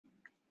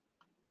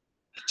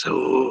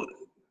So,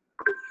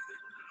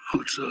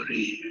 oh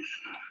sorry.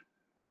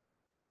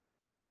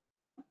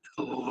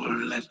 Oh,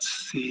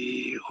 let's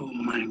see. Oh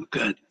my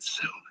God.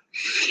 So,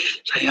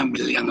 saya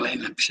ambil yang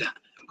lain lah bisa.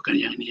 Bukan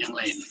yang ini, yang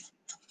lain.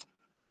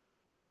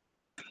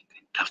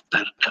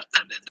 Daftar.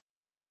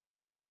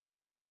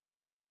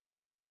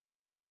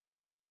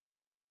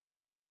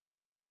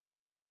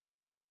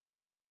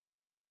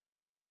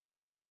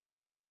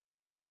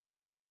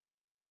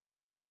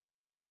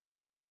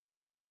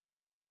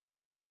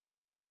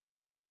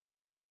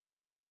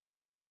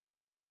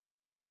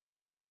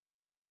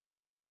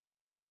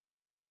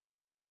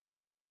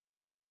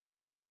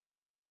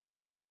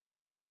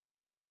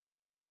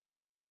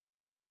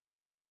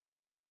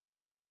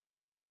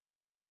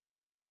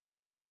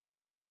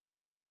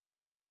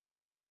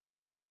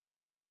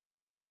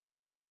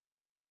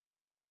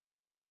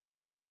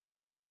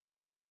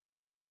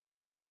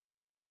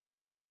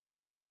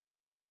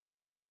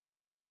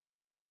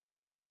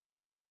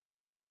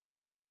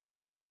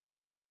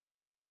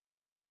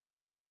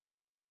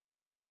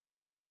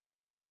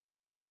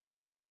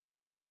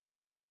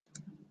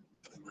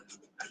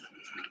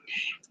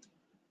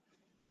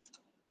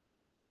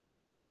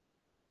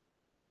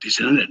 Di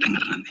sana nggak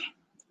dengar nanti.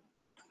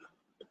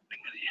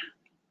 Dengar ya.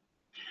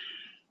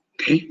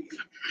 Oke.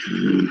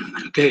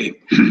 Oke.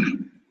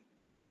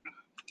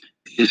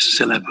 This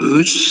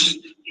syllabus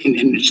in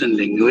Indonesian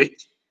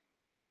language.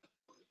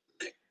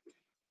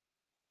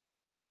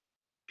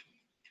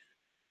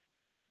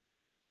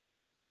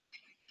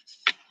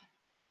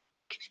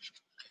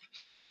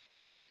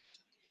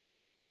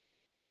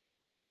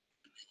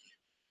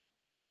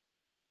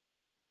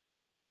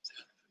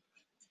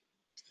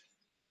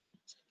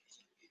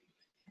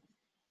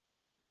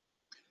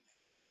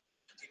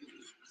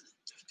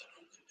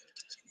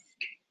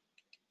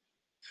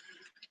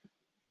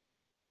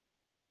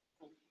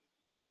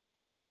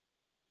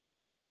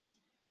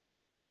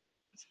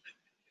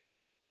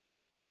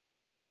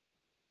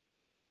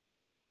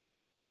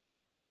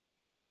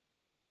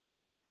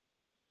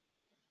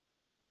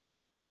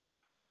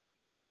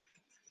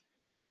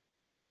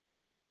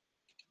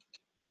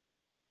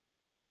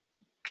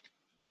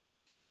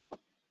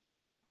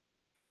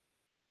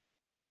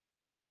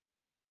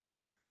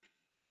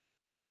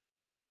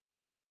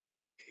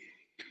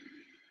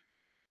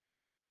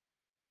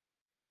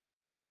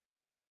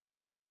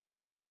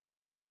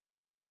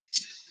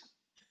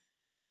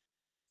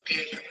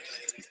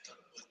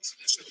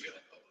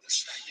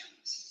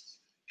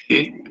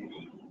 Okay,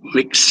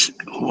 weeks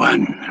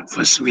 1,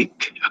 first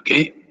week.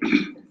 Okay,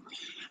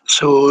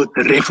 so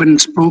the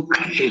reference book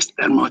is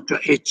the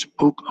H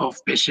book of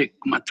basic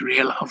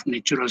material of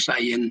natural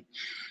science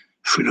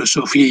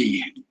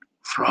philosophy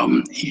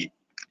from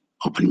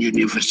Open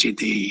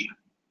University,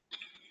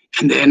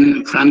 and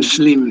then Franz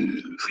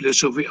Lim,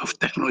 philosophy of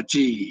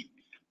technology,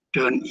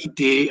 an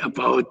idea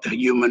about the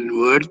human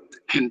world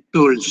and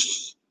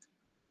tools.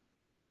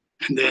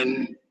 And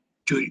then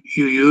to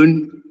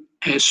Yuyun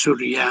S.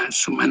 Surya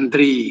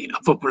Sumantri, a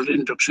popular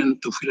introduction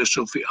to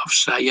philosophy of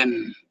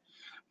science.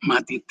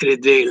 Mati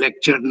 3D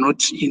lecture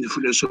notes in the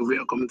philosophy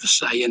of computer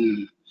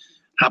science.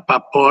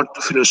 Rapaport,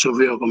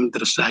 philosophy of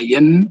computer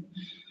science.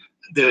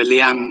 The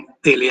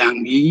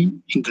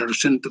Liangyi,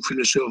 introduction to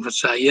philosophy of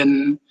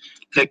science.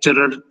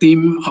 Lecturer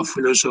team of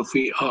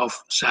philosophy of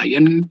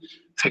science.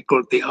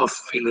 Faculty of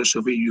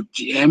philosophy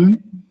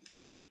UGM.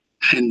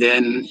 And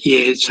then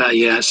Ye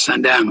Saya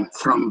Sadang,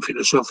 from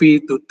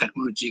philosophy to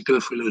technological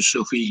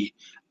philosophy,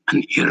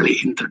 an early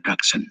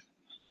introduction.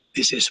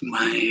 This is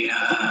my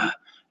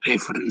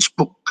reference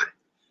book.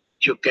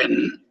 You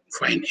can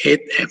find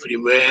it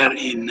everywhere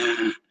in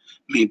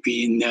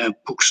maybe in a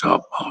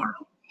bookshop or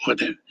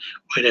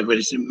whatever it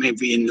is,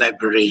 maybe in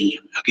library.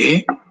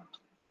 Okay.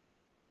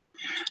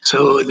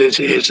 So this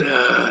is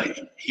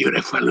your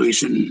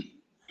evaluation.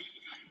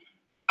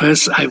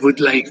 First, I would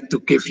like to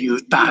give you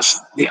tasks.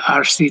 The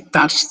RC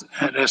tasks,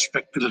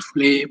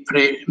 respectively,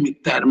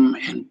 pre-midterm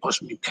and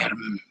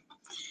post-midterm.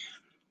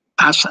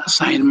 Task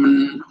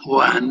assignment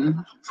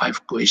 1,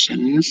 5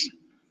 questions.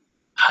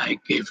 I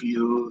give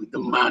you the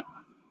mark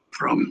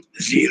from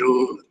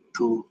 0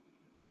 to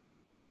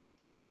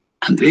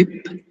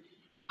 100,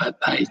 but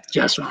I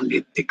just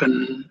only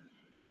taken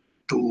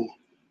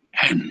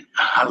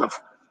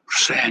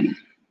 2.5%.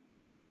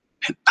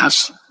 And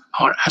task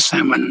or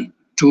assignment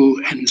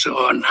 2 and so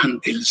on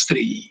until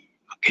 3.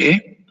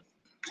 Okay.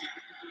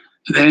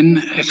 Then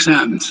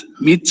exams,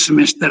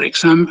 mid-semester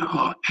exam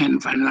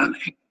and final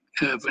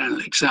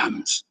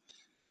exams.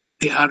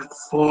 There are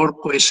 4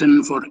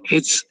 questions for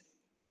each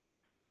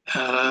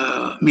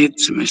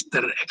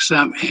mid-semester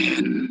exam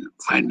and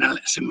final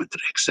semester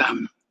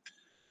exam.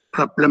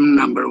 Problem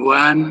number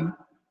 1,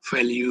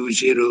 value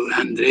 0,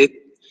 100.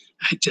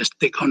 I just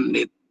take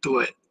only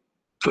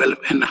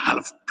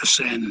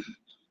 12.5%,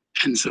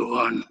 and so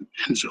on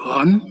and so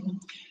on.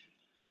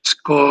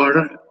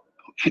 Score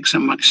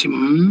exam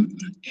maximum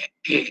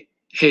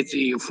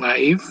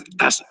 85,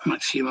 task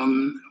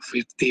maximum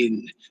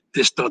 15.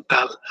 This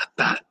total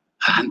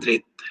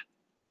 100.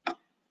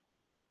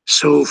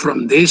 So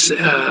from this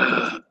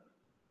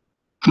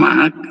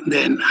mark,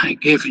 then I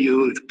gave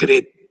you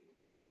grade,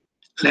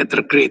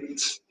 letter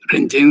grades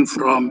ranging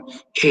from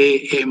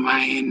A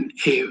minus,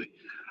 A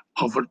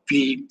over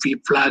B, B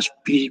plus,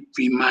 B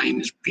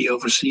minus, B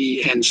over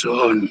C, and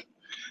so on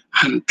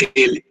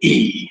until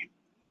E.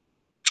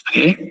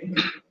 Okay,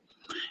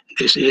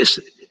 this is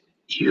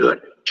your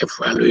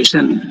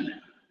evaluation.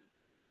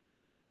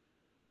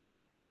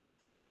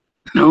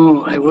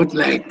 Now, I would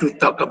like to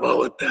talk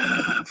about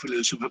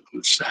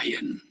philosophical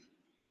science.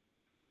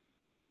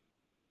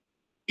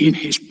 In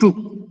his book,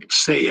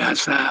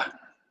 Yesaya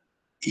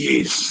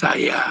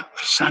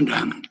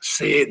Sandang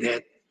say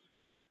that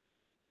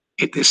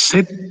it is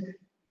said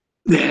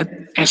that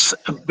as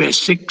a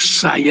basic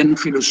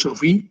science,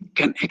 philosophy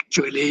can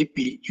actually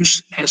be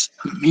used as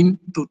a means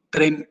to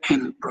train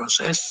and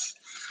process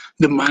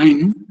the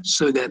mind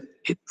so that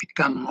it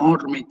becomes more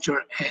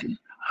mature and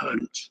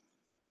honed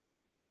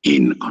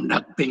in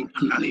conducting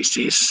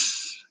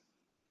analysis.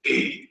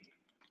 Okay.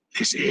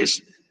 This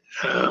is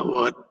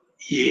what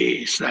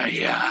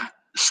Yesaya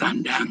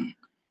Sandang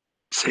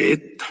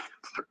said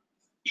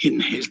in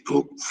his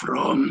book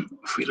From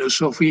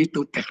Philosophy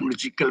to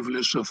Technological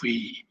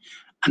Philosophy,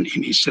 an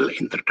initial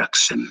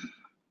introduction.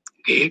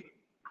 Okay.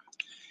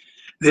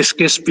 This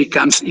case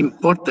becomes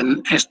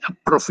important as a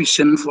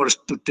provision for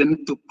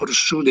students to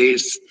pursue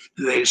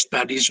their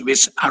studies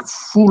which are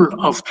full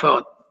of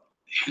thought.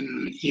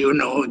 And you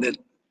know that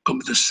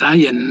computer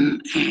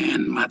science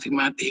and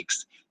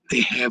mathematics,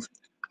 they have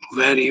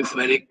very,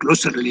 very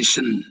close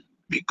relation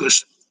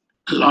because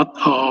a lot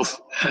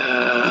of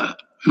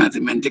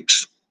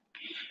mathematics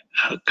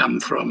come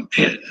from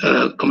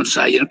computer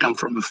science come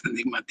from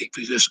mathematics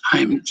because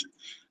I'm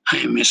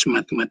a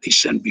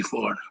mathematician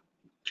before.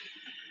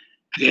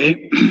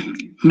 Okay,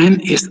 man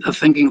is a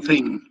thinking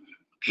thing.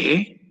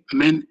 Okay,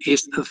 man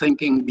is a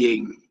thinking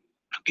being.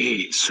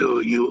 Okay, so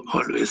you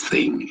always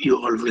think,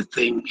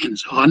 and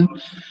so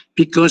on,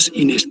 because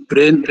in his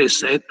brain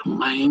resides a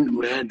mind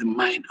where the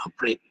mind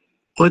operates.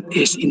 What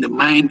is in the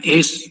mind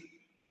is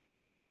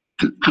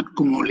an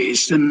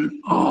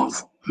accumulation of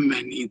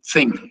many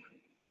things,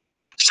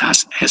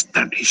 such as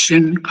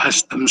tradition,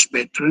 customs,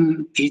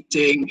 pattern,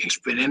 teaching,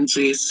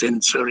 experiences,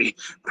 sensory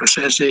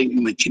processing,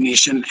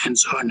 imagination, and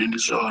so on and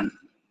so on.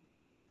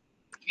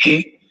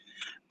 Okay?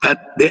 But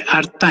there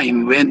are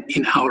times when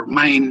in our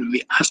mind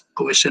we ask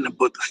questions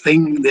about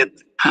things that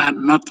are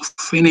not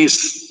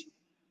finished.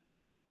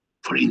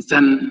 For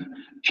instance,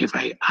 if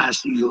I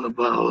ask you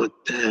about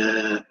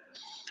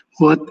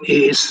what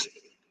is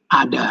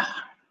ada,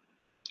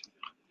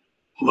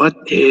 what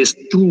is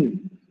tu,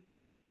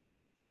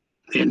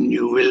 then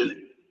you will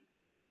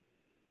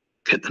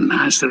get an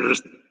answer,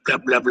 blah,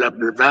 blah, blah,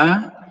 blah,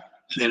 blah.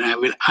 Then I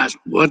will ask,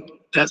 what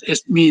does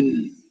it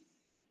mean?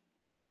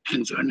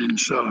 And so on and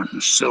so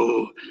on.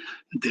 So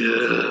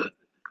the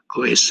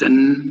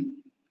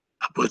question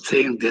about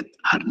things that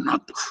are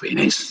not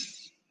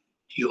finished,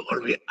 you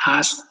always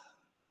ask,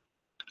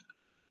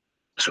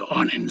 so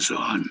on and so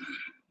on.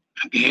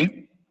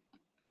 Okay?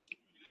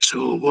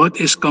 So what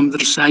is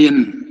computer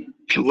science?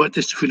 And what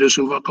is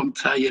philosophy of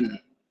computer science?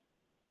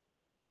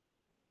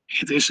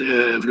 It is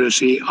a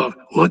philosophy of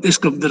what is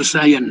computer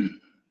science?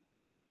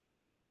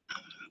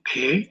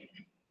 Okay?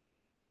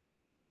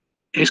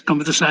 Is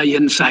computer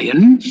science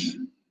science?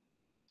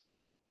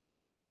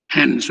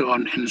 And so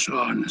on and so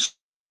on.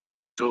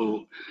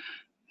 So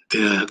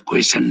the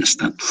question is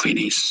not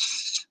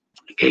finished.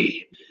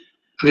 Okay?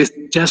 With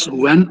just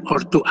one or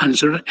two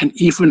answers and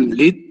even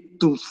lead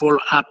to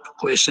follow-up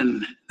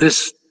question.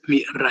 Thus,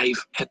 we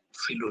arrive at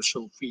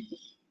philosophy.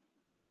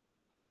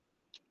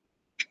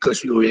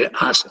 Because you will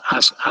ask,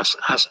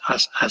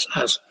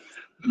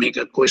 make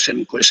a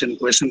question,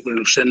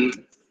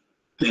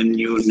 then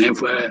you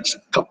never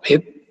stop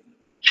it,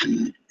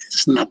 and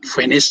it's not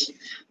finished,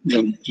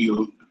 then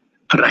you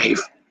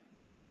arrive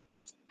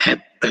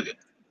at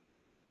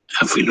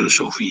a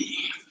philosophy.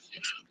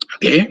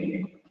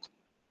 Okay?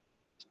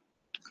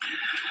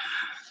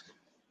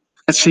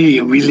 Let's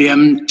see,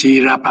 William G.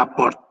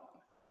 Rappaport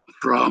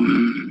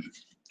from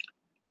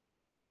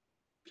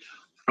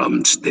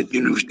State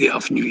University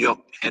of New York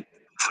at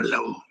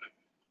Fellow.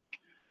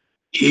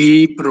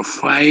 He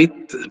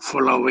provides the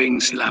following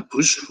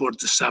syllabus for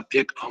the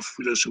subject of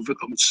philosophy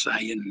of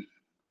science.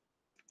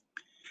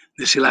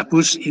 The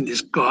syllabus in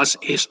this course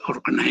is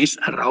organized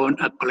around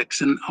a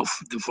collection of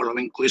the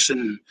following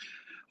questions.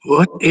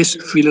 What is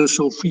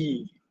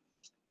philosophy?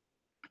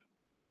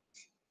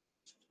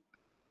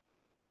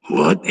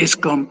 What is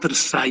computer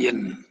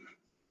science?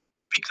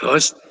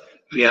 Because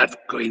we are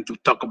going to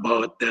talk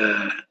about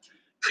the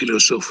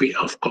philosophy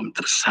of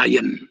computer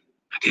science.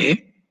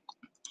 Okay?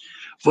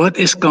 What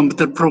is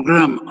computer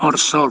program or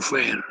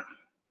software?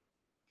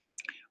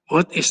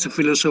 What is the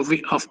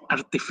philosophy of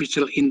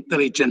artificial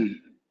intelligence?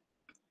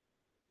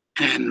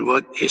 And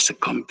what is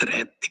computer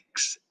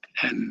ethics?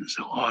 And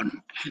so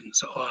on and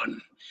so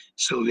on.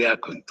 So we are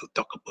going to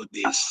talk about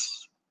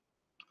this.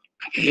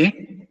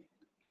 Okay?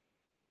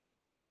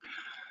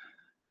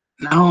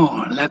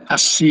 Now let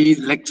us see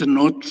lecture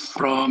note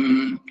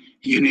from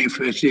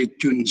University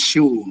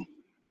Junshu.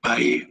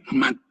 by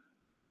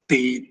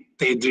Matti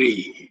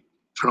Tedri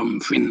from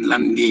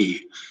Finland.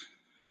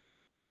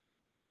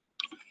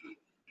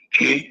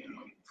 Okay,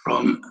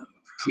 from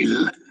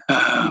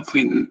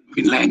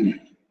Finland,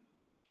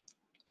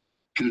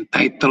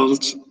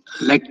 entitled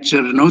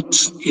Lecture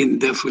Notes in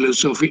the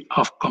Philosophy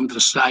of Computer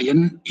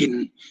Science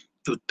in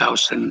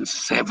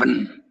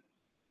 2007.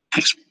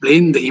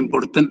 Explain the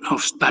importance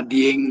of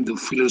studying the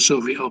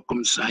philosophy of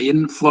computer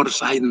science for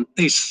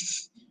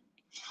scientists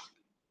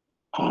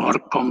or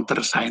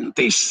computer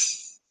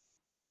scientists.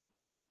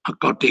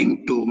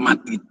 According to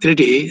Matti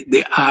Tedri,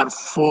 there are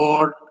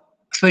 4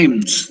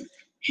 themes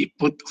he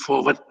put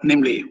forward,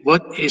 namely,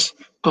 what is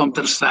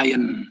computer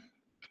science?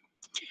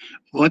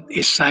 What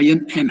is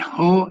science and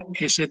how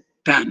is it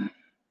done?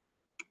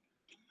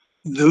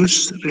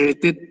 Those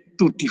related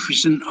to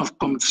division of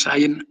computer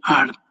science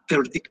are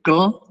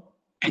theoretical,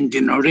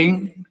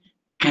 engineering,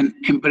 and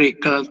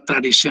empirical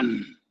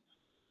tradition.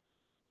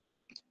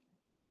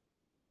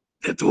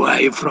 That's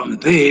why from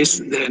this,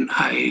 then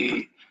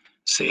I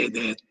say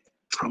that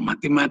from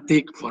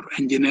mathematics, for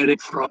engineering,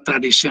 from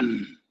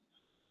tradition.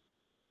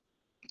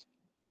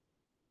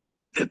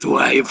 That's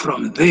why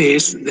from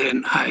this,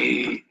 then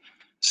I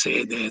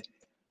say that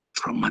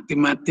from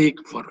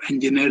mathematics, for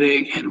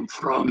engineering, and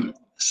from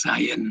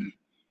science,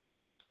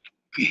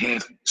 we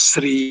have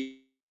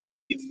three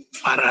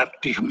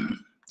paradigm.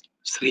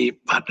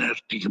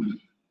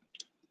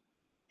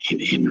 In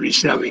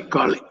Indonesia, we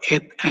call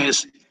it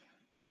as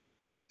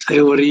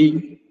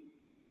theory,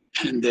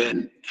 and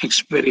then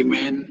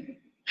experiment,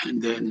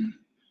 and then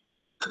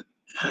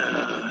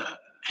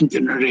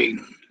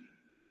engineering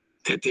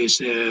that is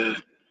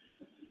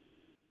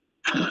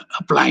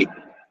applied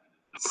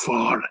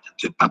for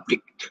the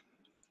public.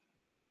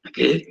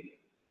 Okay.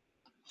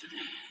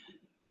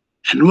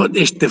 And what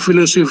is the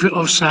philosophy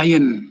of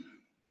science?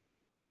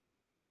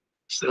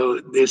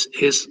 So this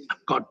is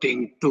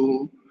according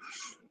to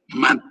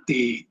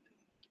Matti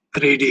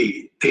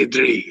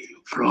Tedri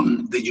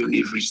from the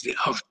University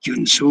of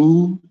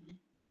Joensuu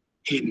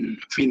in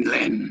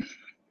Finland.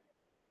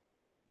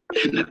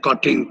 And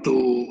according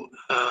to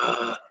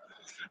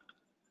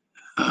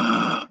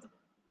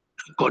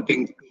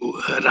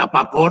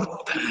Rappaport,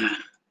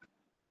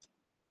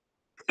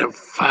 there are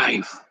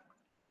 5.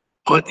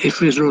 What is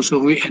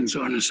philosophy, and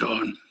so on and so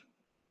on.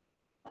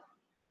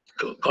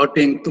 So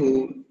according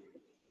to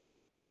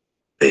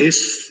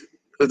this,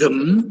 to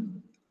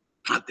them,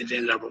 Martin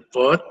and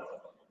Rappaport,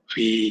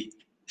 we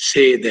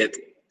say that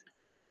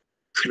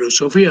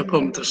philosophy of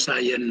computer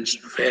science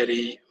is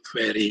very,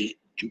 very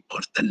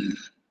important.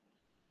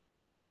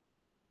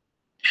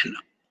 And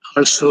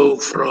also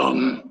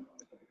from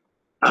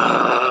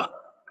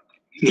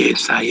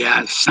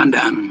Yesaya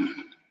Sandang.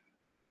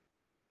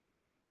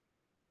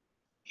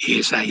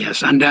 Yesaya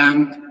Sandang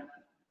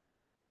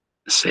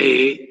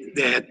said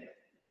that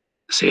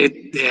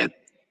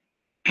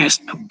as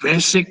a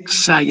basic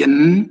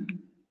science,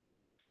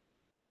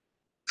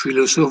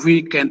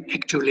 philosophy can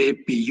actually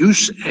be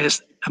used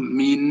as a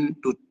mean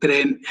to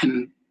train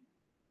and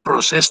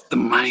process the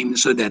mind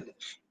so that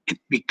it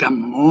becomes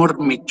more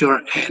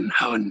mature and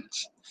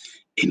honest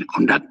in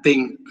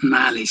conducting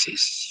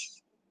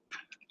analysis.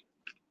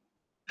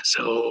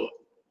 So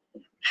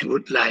I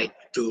would like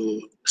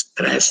to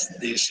stress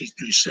this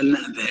situation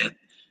that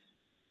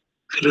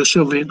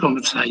philosophy of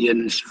computer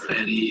science is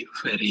very,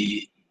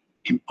 very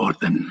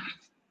important.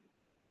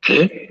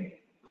 Okay.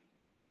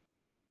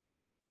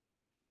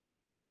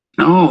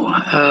 Now,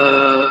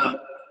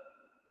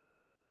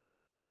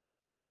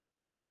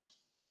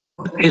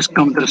 what is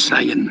computer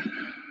science?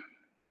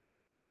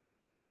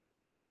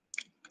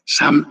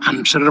 Some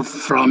answer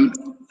from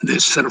the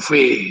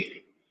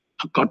survey,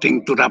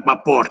 according to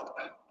Rappaport.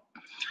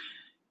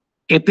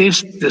 It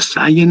is the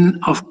science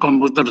of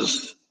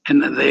computers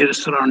and their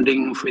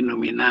surrounding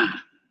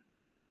phenomena,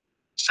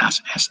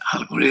 such as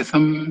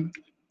algorithm,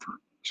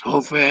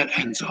 software,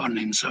 and so on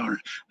and so on,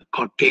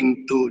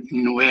 according to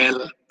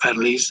Noel,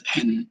 Perlis,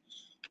 and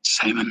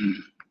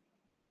Simon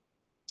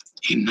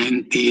in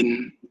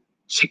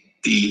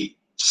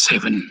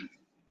 1967.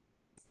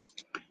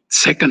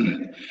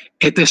 Second,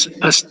 it is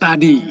a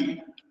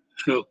study.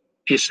 Look,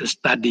 it's a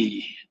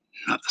study,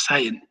 not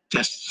science,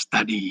 just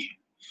study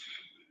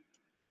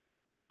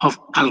of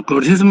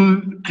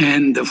algorithm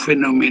and the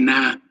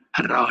phenomena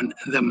around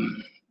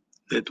them.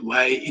 That's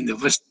why in the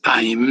first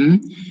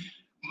time,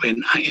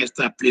 when I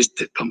established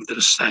the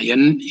computer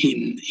science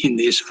in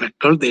this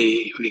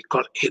faculty, we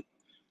call it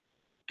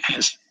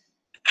as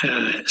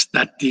a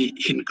study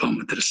in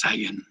computer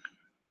science.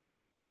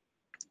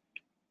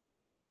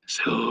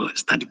 So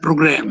study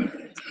program,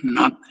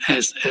 not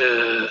as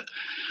a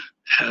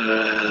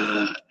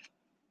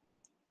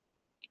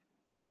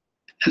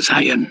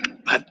science,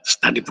 but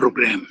study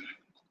program.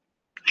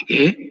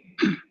 Okay.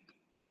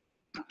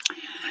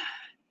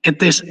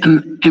 It is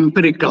an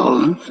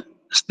empirical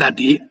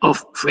study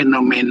of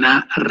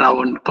phenomena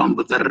around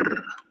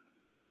computer.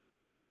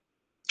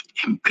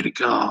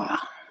 Empirical.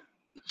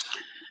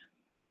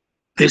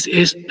 This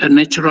is a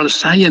natural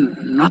science,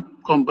 not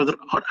computer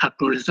or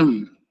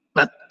algorithm,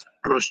 but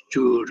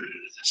procedure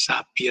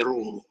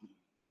Sapiro.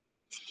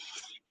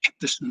 It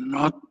is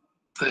not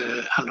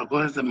the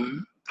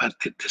algorithm, but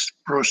it is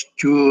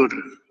procedure.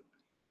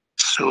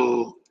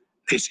 So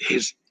this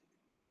is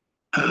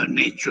a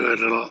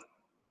natural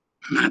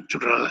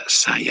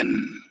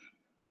science.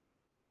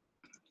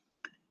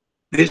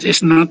 This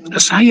is not a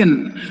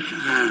science,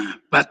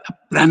 but a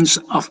branch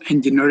of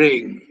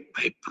engineering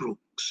by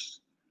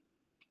Brooks.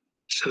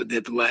 So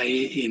that's why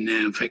in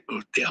the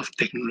Faculty of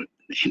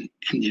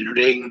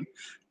Engineering,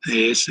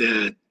 there is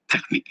a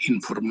Technik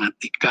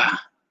Informatika.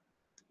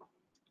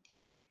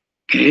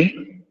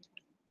 Okay,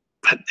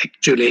 but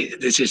actually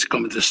this is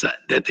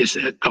that is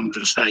a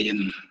computer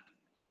science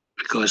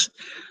because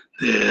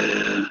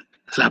the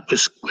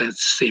syllabus quite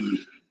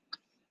same.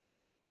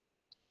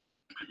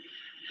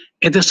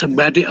 It is a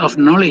body of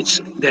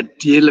knowledge that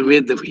deal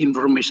with the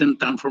information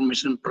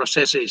transformation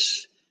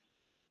processes,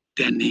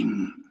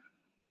 meaning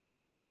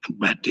a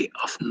body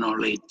of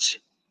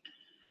knowledge.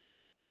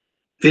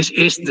 This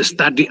is the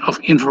study of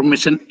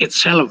information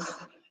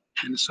itself,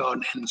 and so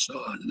on and so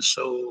on.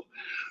 So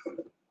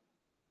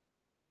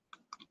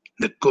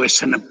the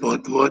question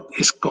about what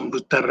is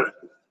computer,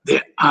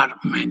 there are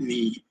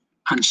many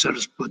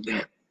answers for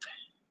that.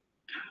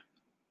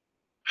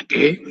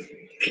 Okay,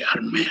 there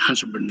are many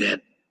answers for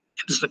that.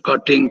 It is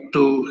according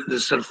to the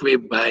survey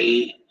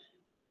by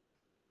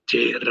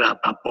J.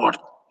 Rappaport.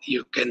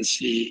 You can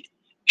see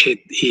it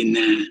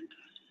in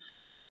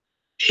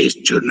his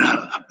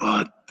journal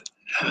about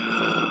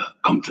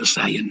computer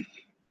science.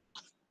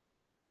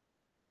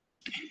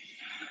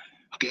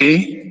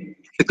 Okay,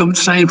 the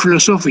computer science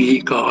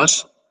philosophy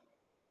goes,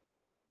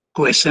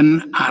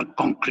 questions are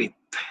concrete,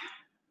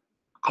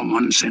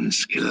 common sense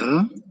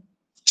skill,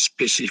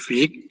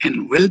 specific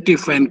and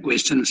well-defined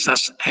questions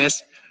such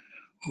as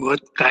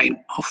what kind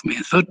of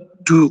method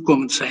do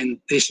computer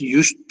scientists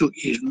use to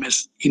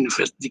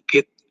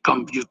investigate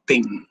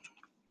computing?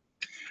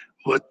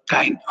 What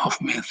kind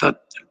of method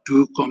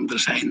do computer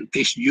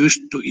scientists use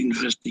to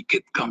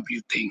investigate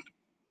computing?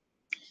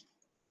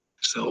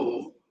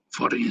 So,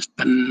 for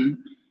instance,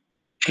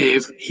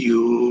 if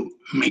you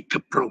make a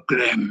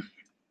program,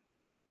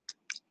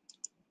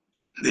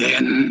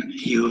 then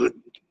you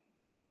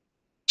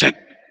check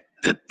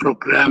that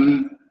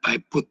program by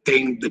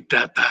putting the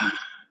data.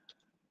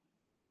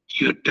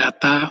 Your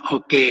data,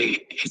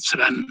 okay, it's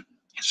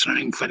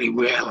running very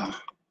well.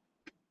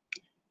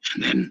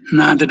 And then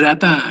another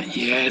data,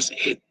 yes,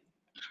 it's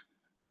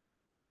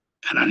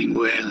running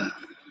well.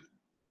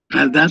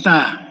 Another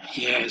data,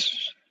 yes.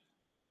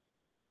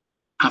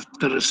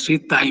 After 3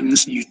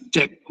 times you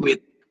check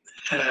with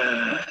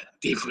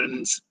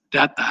different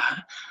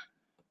data,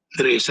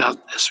 the result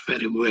is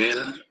very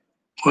well.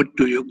 What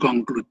do you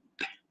conclude?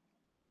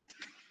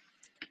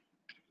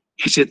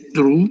 Is it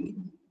true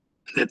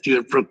that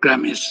your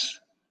program is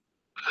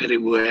very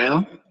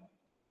well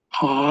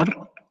or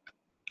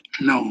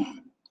no?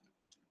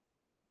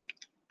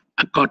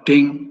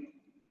 According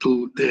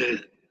to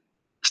the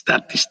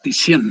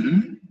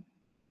statistician,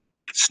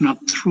 it's not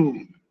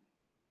true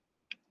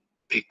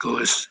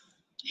because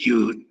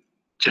you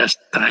just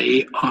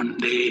try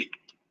only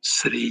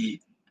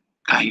 3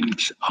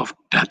 kinds of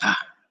data.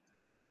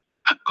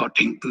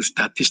 According to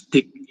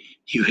statistic,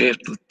 you have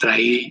to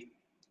try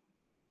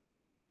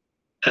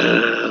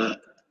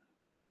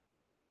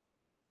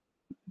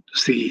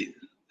 13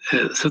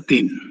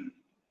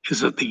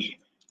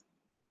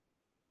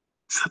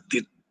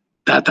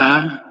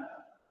 data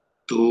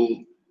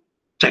to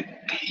check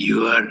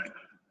your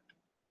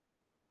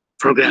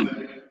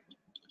program.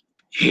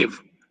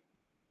 If,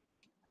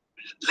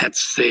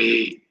 let's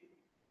say,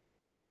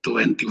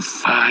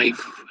 25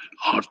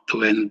 or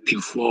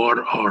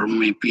 24 or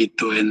maybe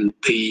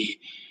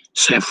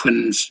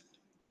 27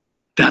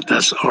 data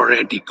is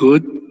already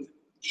good,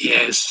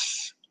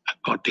 yes,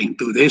 according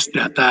to this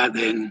data,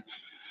 then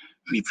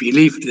we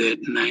believe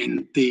that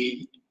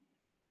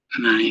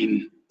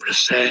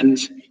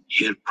 99%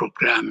 your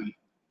program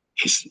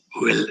is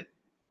well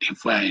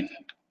defined.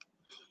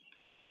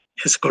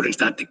 It's correct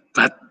static,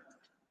 but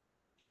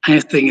I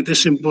think it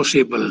is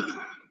impossible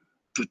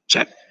to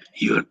check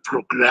your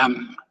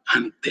program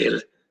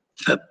until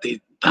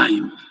 30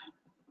 times.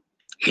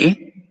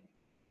 Okay?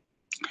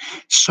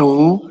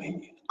 So,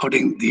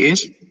 according to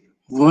this,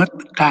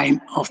 what kind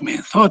of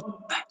method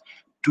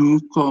do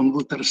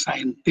computer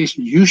scientists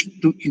use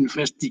to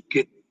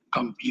investigate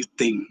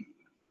computing?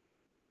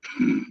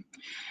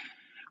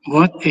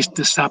 What is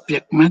the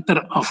subject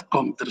matter of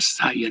computer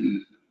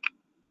science?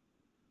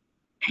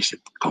 Is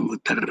it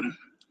computer,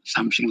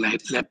 something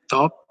like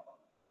laptop,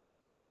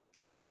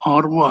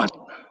 or what?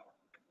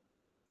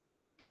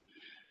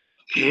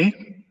 Okay.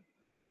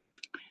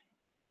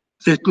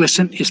 The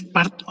question is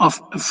part of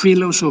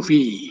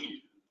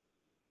philosophy.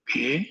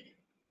 Okay.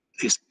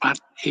 This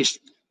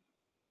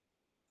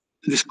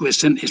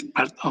question is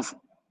part of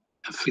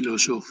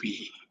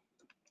philosophy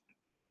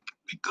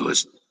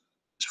because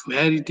it's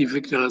very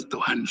difficult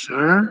to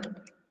answer,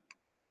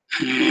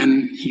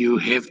 and you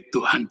have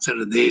to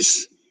answer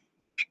this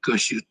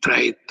because you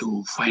try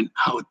to find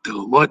out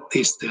what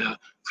is the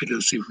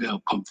philosophy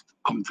of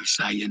computer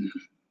science.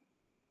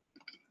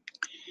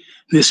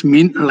 This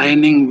means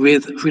aligning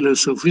with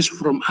philosophies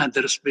from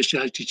other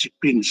special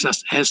disciplines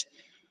such as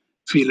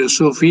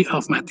philosophy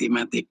of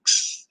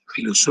mathematics,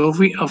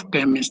 philosophy of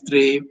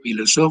chemistry,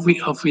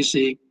 philosophy of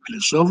physics,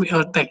 philosophy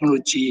of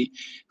technology,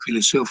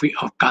 philosophy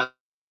of culture,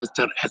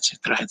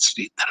 etc.,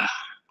 etc.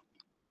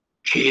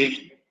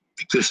 Okay,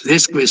 because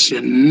this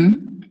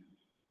question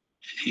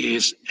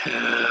is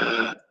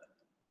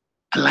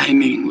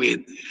aligning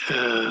with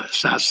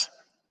such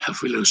a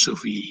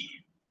philosophy,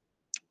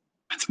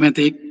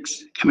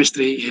 mathematics,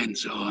 chemistry, and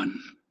so on.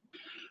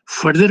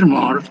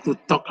 Furthermore, to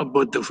talk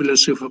about the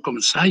philosophy of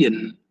computer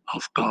science,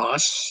 of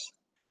course,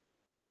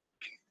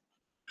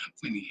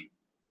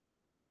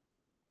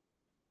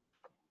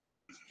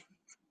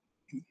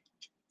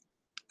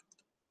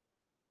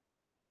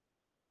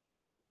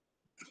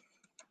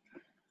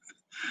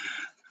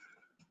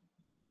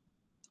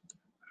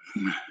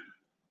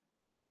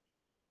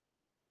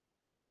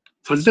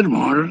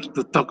 furthermore,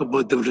 to talk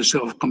about the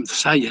philosophy of computer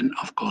science,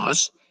 of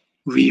course,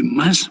 we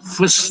must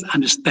first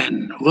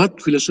understand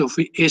what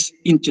philosophy is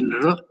in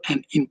general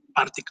and in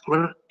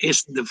particular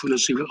is the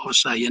philosophy of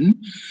science,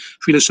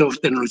 philosophy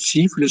of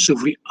technology,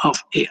 philosophy of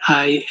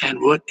AI, and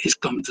what is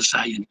computer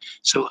science.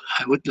 So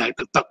I would like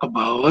to talk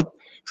about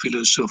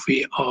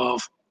philosophy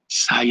of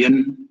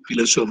science,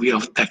 philosophy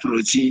of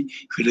technology,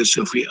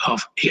 philosophy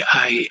of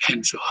AI,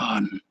 and so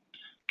on.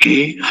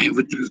 Okay, I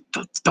would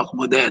talk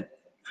about that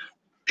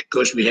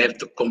because we have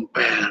to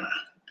compare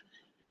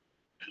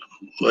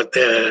what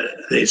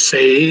they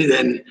say,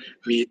 then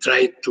we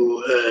try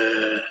to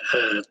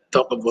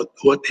talk about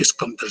what is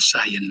computer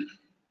science.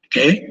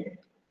 Okay?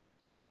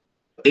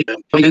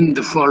 Then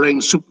the following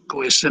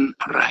sub-question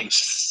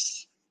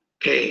arise.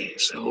 Okay,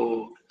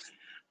 so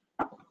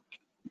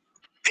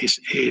this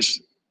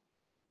is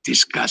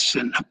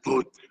discussion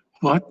about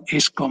what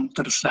is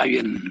computer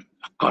science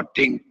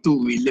according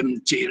to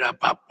William J.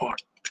 Rappaport.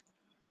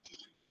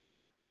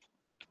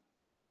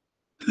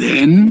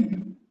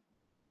 Then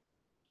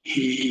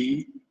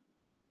he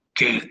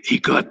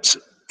got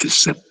the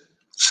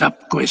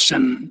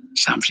sub-question,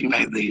 something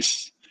like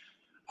this.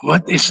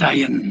 What is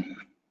science?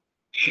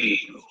 Okay.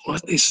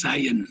 What is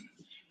science?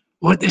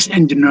 What is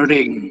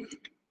engineering?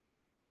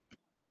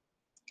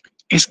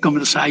 Is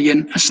computer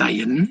science a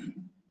science?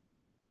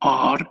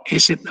 Or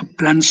is it a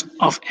branch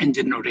of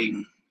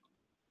engineering?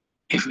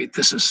 If it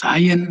is a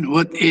science,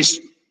 what is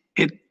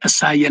it a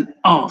science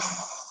of?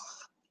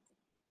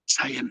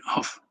 Science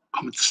of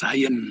computer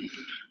science,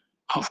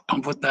 of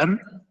computer,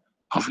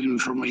 of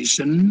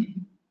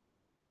information,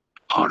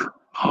 or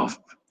of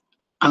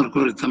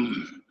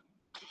algorithm.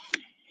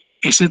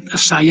 Is it a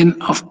science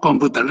of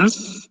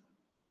computers?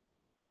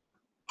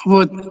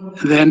 What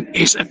then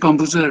is a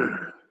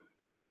computer?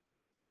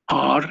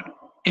 Or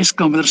is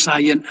computer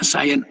science a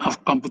science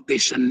of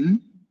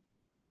computation?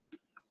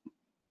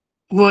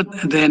 What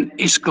then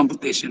is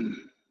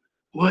computation?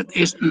 What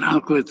is an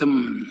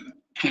algorithm?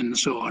 And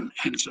so on,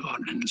 and so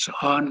on, and so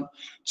on.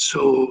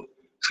 So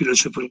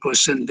philosophical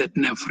question that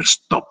never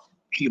stop.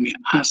 You may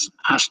ask,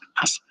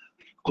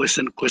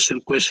 question,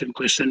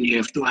 you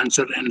have to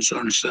answer, and so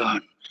on, and so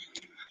on.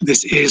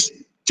 This is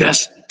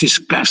just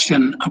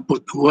discussion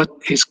about what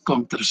is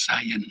computer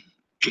science.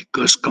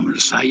 Because computer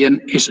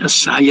science is a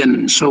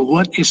science. So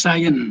what is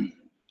science?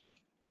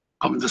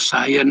 Computer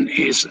science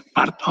is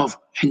part of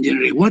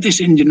engineering. What is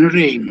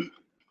engineering?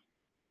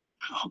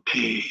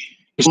 Okay.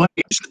 What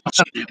is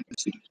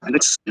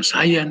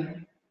science?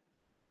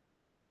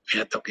 We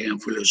are talking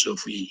about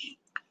philosophy.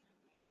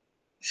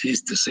 This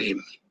is the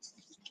same.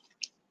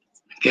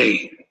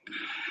 Okay.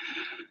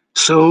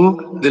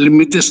 So the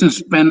limitation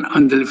span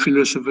on the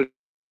philosophical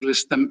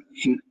system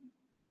in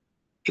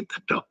it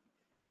adopt.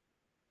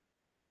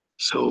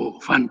 So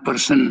one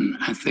person,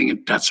 I think a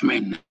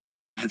Dutchman,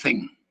 I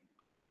think,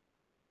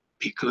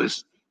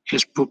 because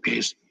his book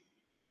is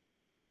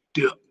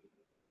De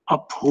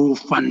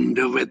Ophef van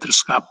de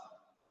Wetenschap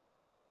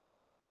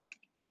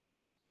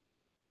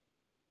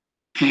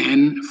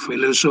and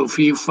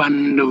Philosophy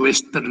van de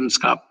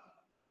Wetenschappen.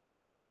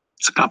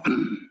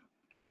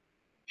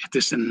 It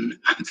is an,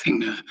 I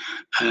think,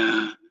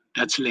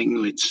 Dutch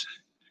language.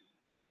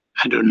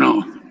 I don't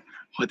know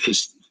what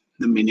is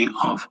the meaning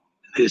of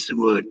these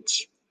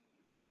words.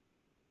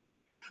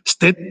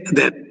 State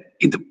that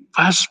in the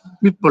past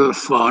people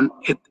found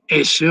it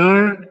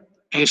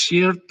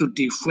easier to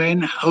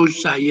define how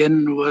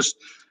science was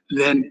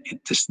than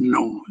it is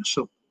known.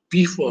 So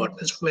before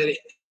it's very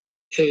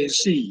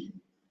easy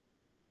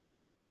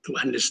to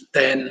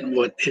understand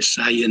what is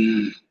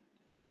science.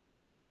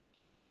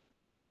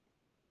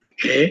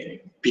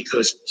 Okay,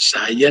 because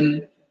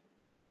science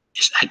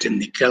is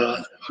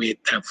identical with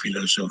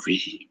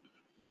philosophy.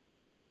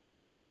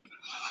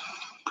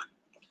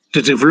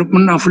 The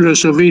development of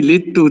philosophy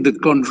led to the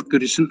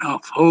configuration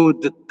of how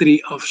the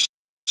tree of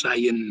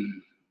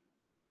science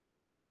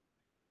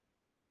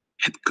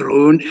had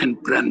grown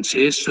and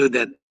branches so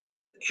that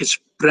its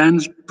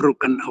branch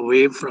broken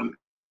away from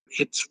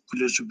its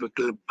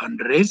philosophical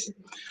boundaries,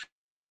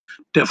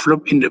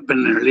 developed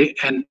independently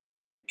and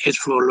it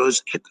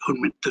follows its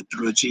own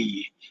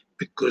methodology,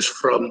 because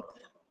from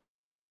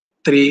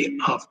tree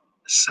of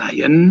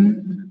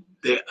science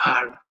there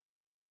are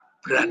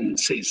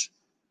branches.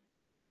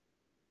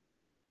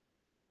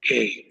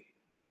 Okay,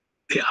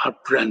 there are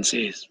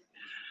branches.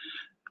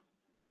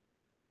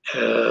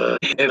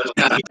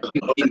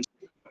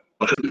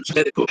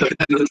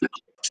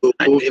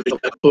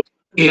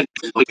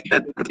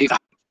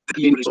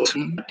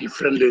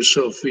 Different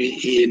philosophy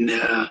in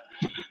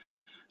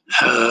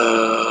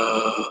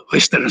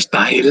Western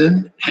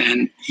style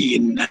and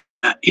in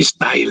East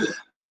style.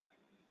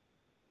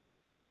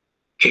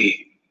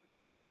 Okay.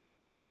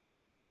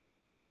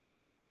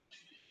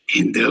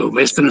 In the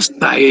Western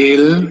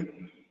style,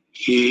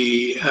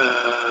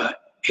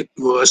 it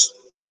was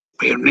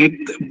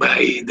pioneered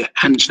by the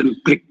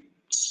ancient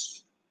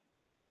Greeks.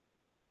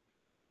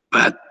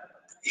 But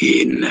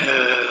in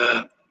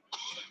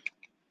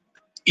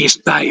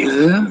East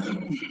style,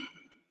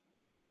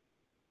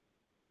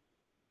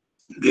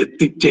 the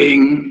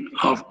teaching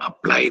of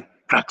applied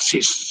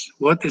praxis.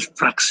 What is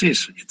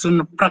praxis? It's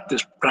not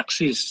practice,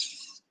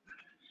 praxis.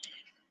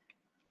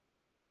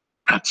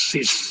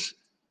 Praxis.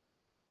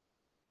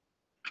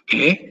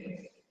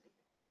 Okay?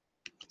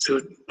 So,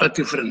 quite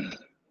different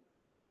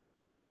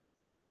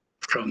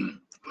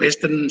from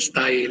Western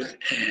style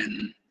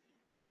and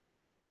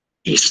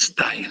East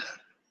style.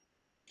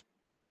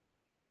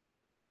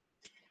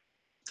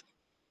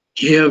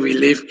 Here we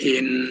live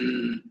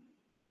in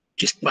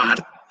East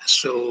part,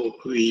 so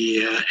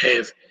we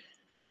have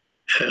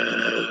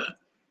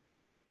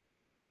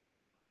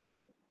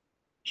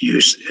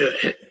use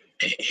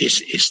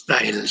his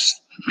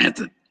styles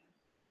method.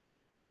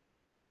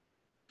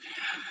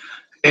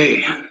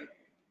 Okay.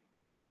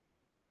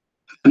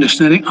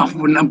 Understanding of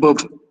one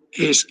above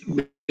is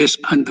based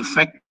on the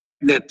fact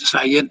that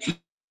science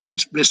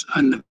is based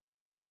on the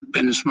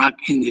benchmark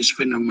in this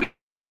phenomenal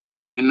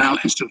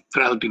and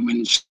structural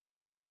dimension,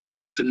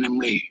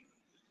 namely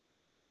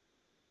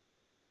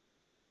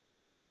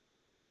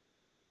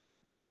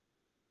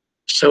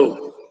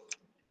so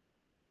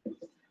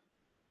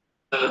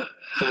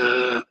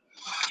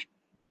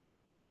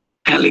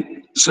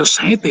elite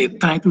society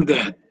try to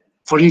that.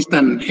 For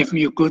instance, if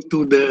you go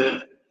to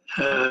the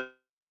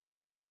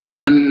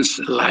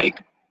like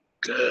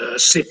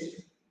ship,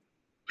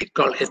 we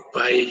call it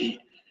by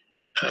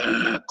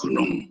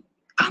Gunung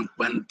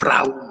Tangkuban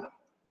Perahu.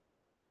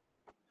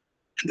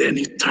 Then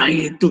you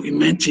try to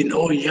imagine,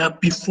 oh yeah,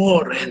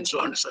 before and so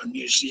on. So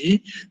you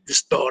see the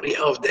story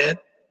of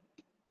that.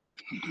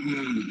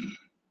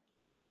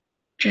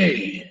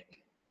 Okay,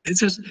 it's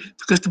just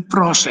because the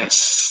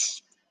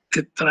process.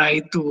 They try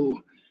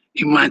to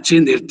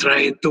imagine, they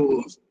try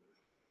to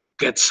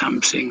get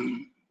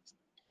something.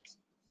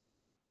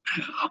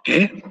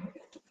 Okay.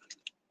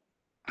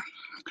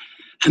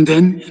 And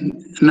then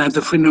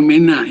another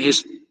phenomena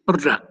is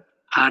product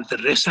are the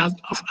result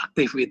of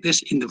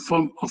activities in the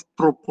form of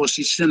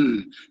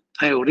proposition,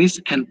 theories,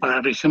 and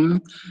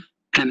paradigm,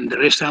 and the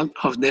result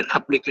of their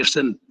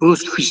application,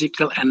 both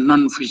physical and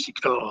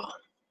non-physical.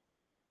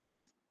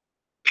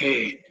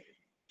 Okay,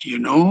 you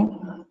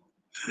know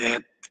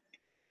that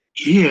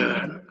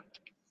here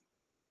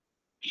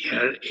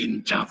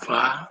in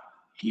Java,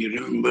 you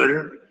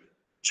remember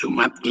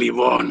Jumat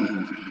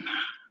Kliwon.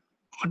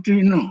 What do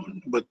you know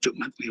about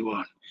Jumat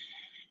Kliwon?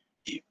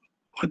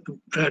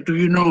 What do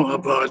you know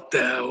about,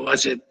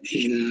 was it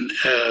in,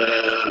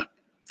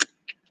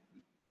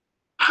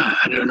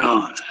 I don't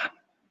know,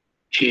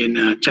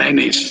 in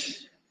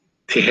Chinese,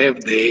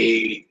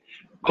 they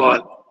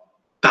call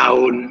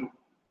Tahun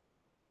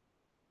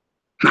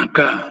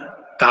Naga,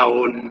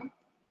 Tahun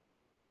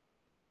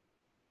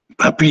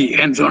Babi,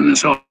 and so on and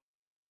so on.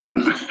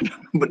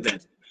 But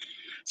that.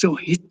 So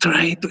he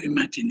tried to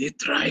imagine, he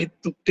tried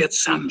to get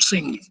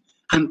something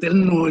until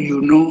now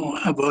you know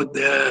about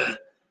the,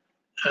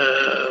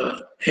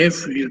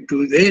 if you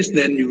do this,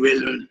 then you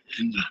will,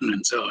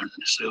 and so on.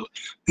 So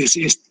this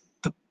is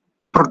the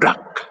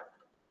product.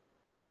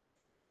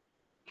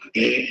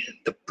 Okay,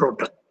 the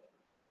product.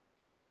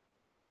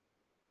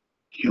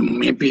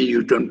 Maybe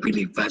you don't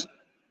believe, but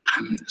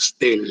I'm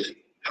still,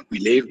 I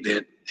believe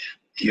that,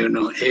 you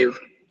know, if,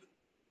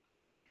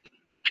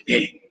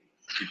 okay,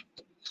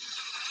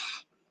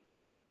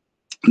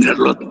 there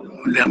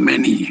are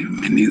many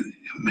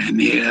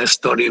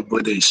story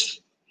about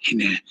this in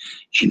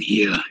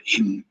here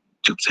in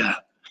Jogja,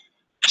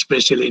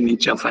 especially in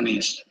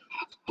Japanese.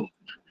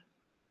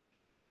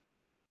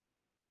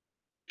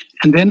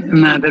 And then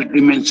another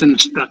dimension,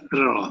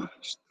 structural.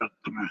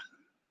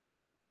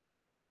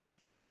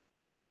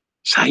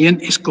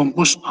 Science is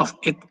composed of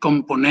 8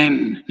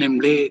 components,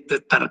 namely the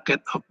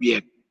target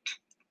object,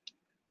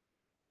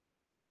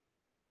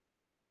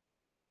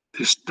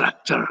 the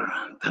structure,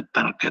 the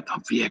target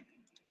object,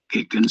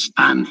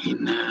 Gegenstand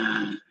in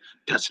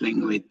Dutch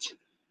language.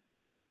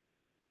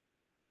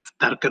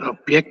 Target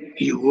object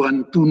you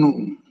want to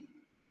know.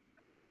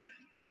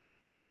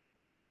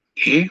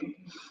 Okay,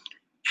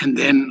 and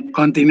then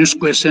continuous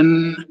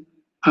question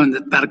on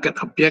the target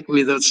object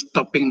without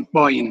stopping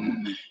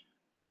point.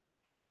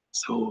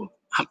 So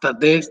After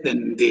this,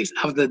 then this.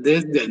 After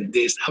this, then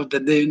this. After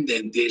then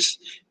this,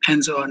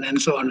 and so on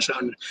and so on, so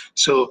on.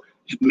 So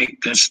it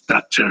makes a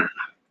structure.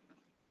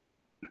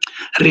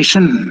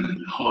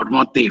 Reason or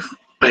motive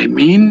by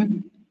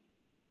mean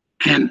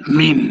and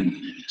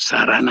mean,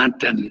 sarana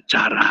dan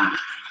cara.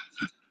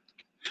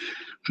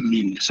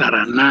 Mean,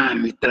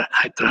 sarana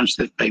I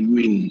translate by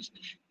mean,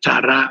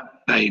 cara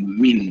by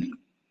mean.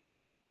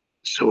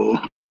 So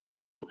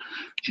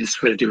it's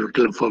very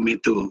difficult for me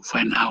to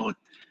find out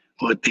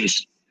what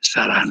is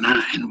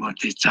sarana and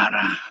what is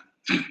cara.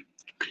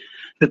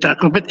 The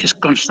document is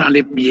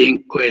constantly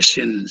being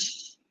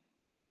questions.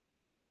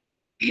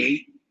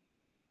 Okay?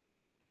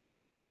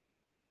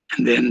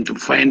 And then to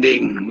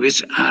finding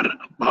which are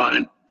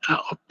about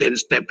obtained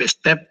step by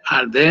step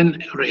are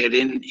then read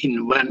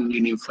in one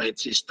unified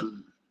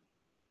system.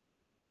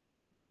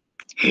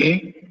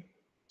 Okay?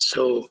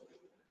 So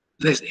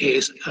this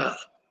is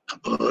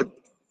about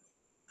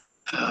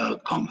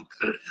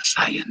computer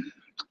science.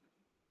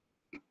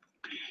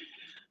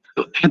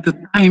 So at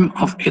the time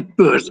of its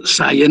birth,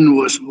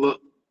 science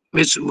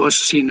which was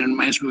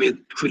synonymous with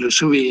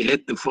philosophy,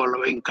 had the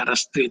following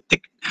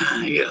characteristic.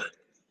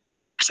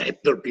 As I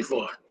told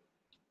before.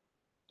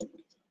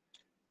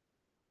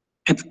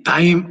 At the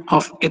time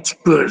of its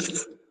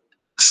birth,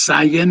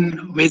 science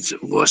which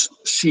was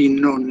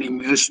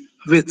synonymous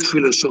with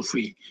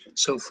philosophy.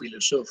 So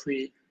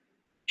philosophy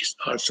is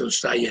also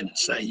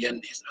science.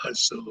 Science is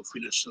also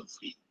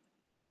philosophy.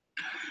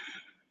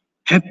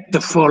 Had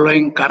the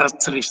following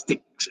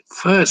characteristics.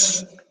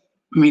 First,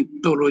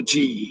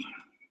 mythology.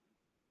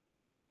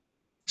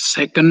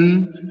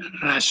 Second,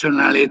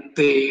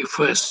 rationality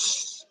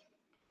first.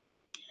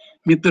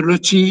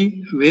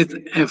 Mythology with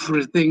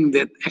everything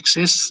that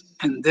exists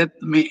and that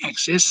may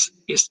exist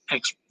is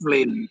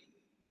explained.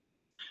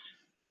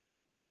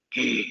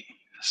 Okay,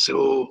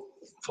 so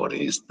for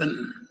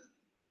instance,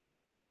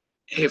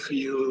 if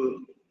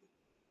you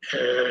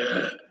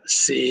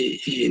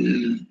see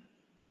in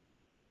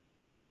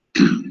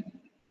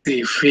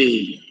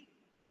TV,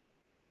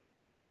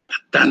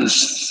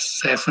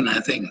 Trans 7, I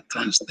think,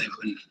 Trans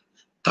 7,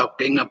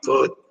 talking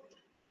about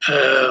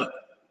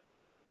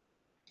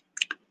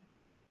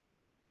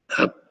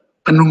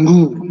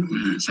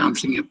penunggu,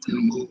 something a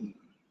penunggu.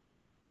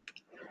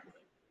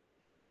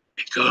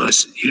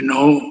 Because, you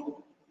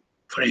know,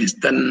 for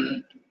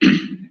instance,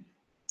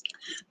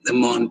 the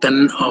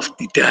mountain of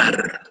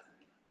Tidar.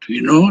 Do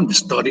you know the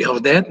story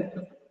of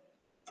that?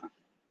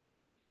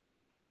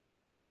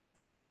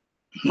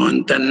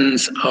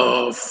 Mountains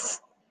of,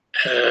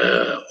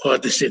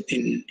 what is it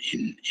in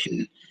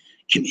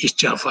East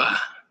Java?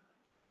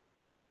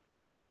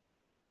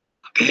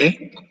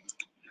 Okay?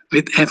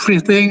 With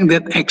everything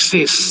that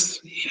exists,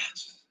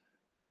 yes.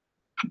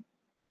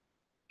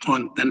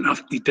 Mountain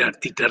of Tidar,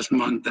 Tidar's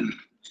mountain.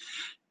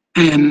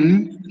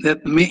 And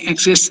that may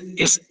exist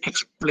is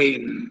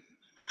explained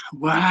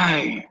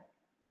why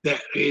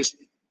there is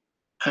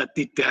a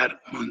Tidar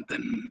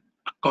mountain.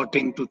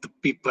 According to the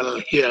people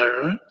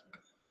here,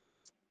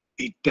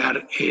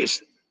 Tidar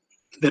is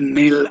the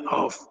Nile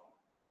of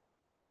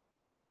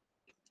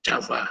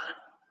Java,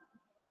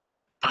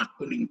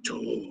 Pakuning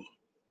Jawa.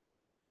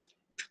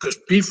 Because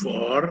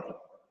before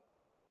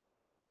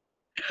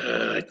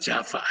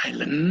Java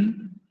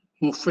Island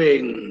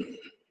moving,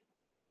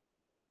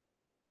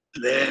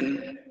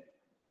 then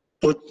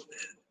put,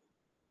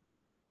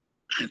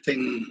 I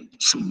think,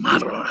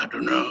 Semarang, I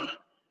don't know,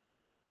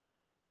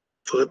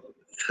 put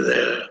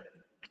the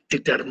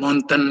Tidar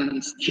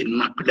Mountains in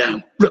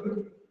Makudang.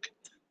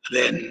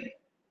 Then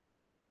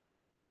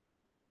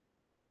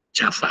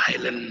Java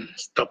Island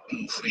stopped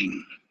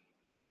moving.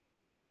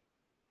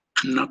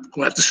 I'm not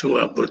quite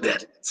sure about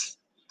that.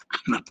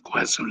 I'm not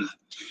quite sure.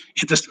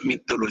 It is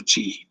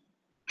mythology.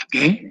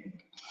 Okay?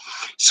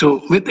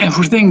 So with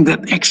everything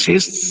that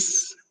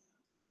exists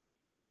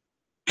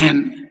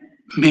and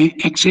may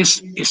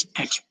exist is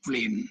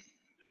explained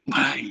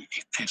why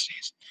it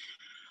exists.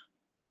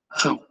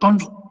 A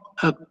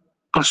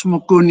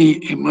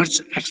cosmogony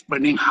emerged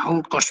explaining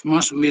how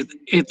cosmos with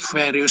its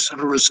various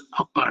rules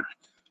occurred.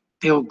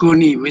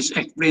 Theogony, which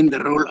explained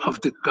the role of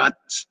the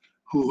gods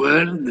who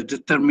were the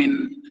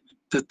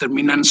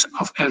determinants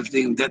of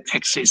everything that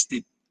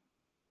existed.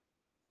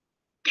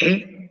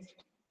 Okay?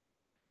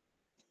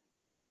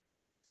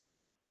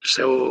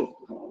 So,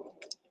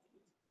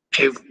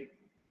 if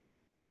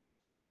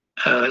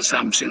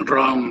something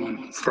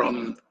wrong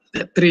from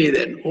the tree,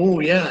 then, oh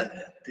yeah,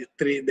 the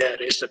tree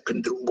there is a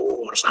gendruwo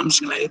or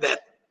something like that.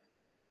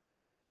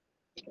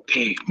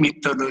 Okay,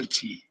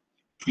 mythology,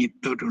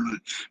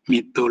 mythos,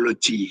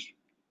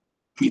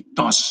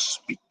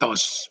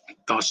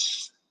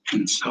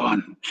 and so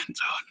on, and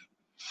so on.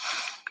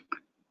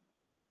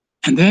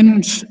 And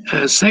then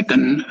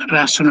second,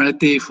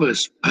 rationality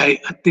first, by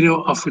a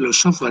trio of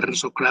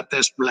philosophers,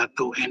 Socrates,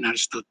 Plato, and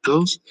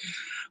Aristotle,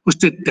 who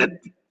stated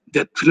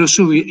that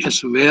philosophy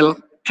as well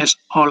as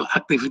all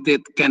activity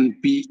can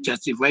be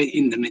justified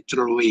in the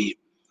natural way.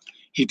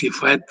 He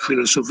divided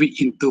philosophy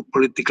into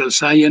political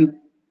science,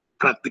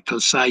 practical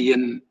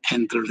science,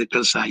 and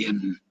theoretical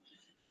science.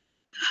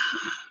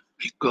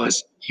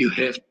 because you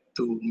have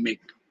to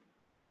make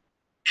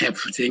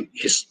everything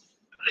is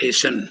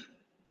reason.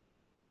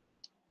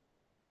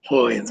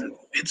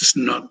 It's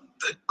not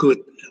good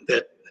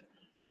that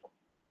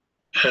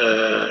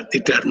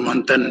Tidar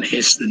Mountain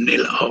is the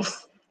nail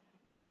of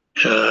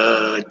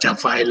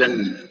Java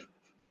Island.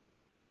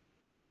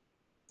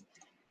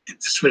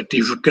 It's very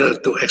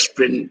difficult to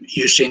explain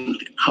using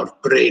our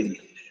brain.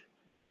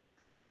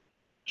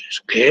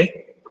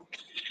 Okay,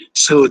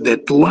 so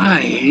that's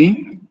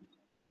why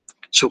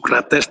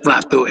Socrates,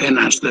 Plato, and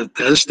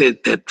Aristotle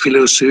state that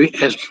philosophy,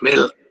 as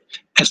well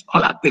as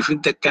all activity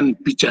that can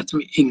be judged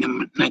in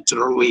a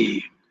natural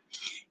way,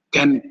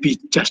 can be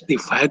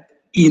justified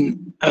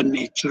in a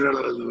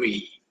natural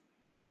way.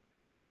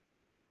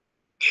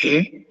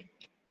 Okay,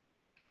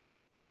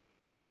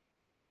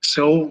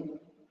 so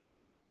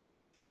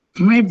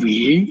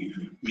maybe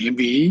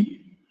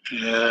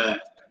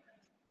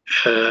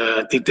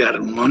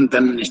Tidar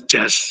Mountain is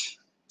just,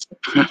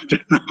 I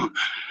don't know,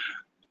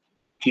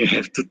 you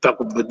have to talk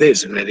about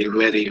this very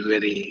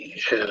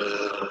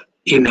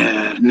in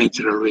a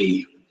natural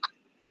way.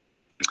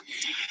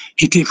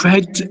 He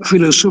divides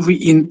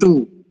philosophy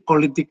into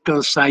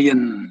political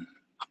science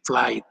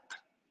applied,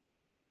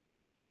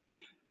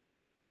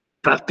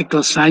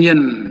 practical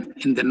science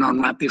in the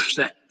normative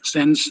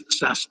sense,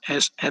 such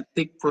as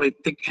ethics,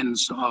 politics, and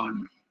so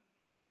on.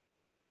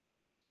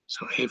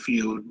 So if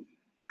you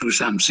do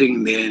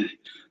something, then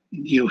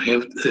you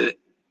have the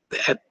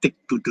ethic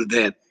to do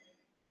that.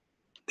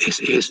 This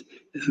is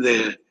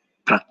the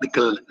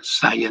practical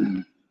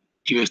science.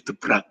 You have to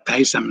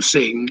practice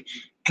something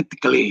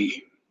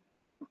ethically.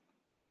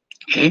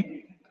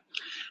 Okay?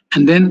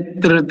 And then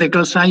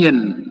theoretical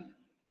science.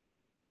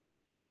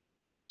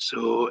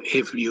 So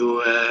if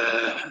you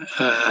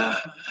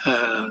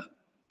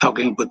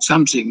talking about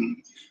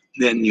something,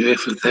 then you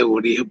have a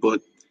theory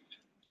about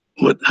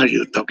what are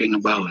you talking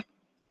about.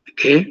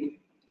 Okay?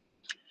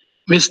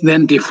 Which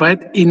then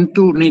divide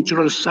into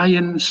natural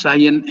science,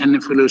 science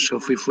and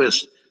philosophy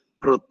first,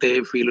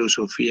 prote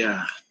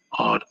philosophia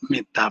or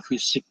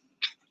metaphysics.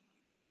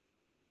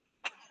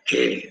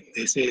 Okay,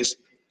 this is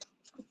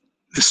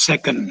the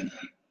second.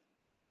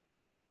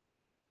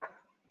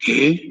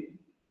 Okay,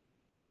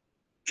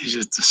 this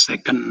is the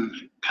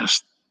second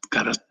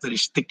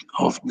characteristic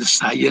of the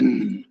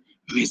science,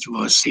 which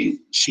was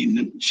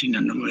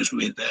synonymous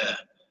with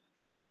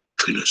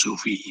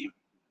philosophy.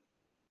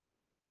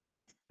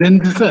 Then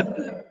the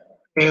third,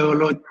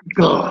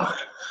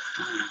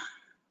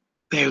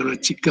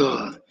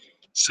 theological.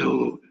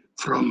 So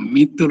from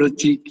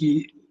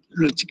mythological,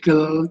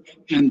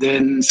 and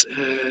then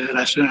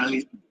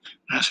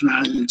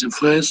rationalism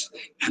first,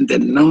 and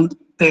then now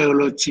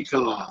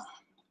theological.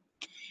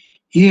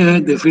 Here,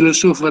 the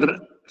philosopher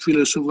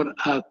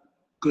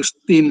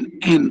Augustine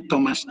and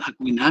Thomas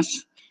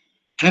Aquinas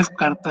have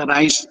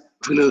characterized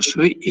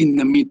philosophy in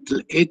the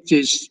Middle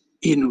Ages,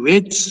 in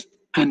which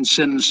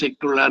ancient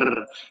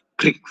secular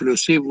Greek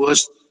philosophy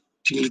was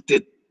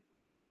deleted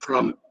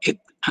from its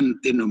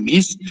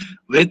antinomies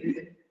with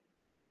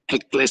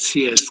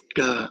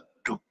ecclesiastical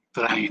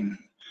doctrine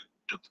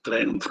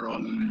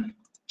from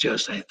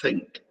Church, I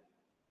think.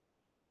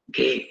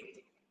 Okay,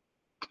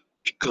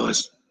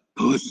 because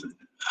both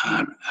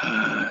are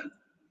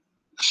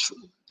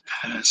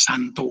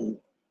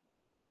Santo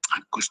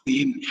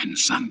Augustine and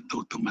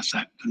Santo Thomas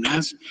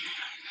Aquinas.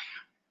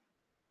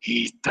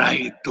 He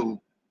tried to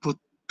put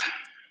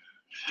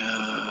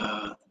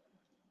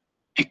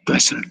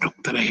ecclesiastical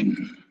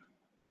doctrine.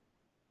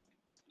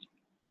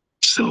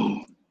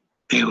 So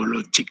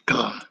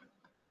theological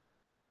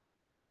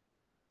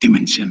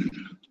dimension.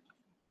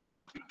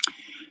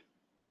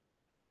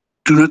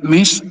 Do not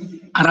miss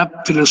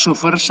Arab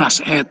philosophers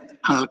such as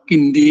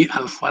Al-Kindi,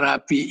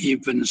 Al-Farabi,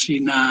 Ibn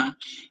Sina,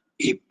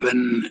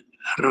 Ibn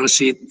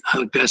Rushd,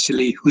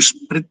 Al-Ghazali, who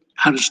spread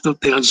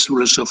Aristotle's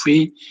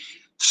philosophy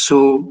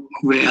so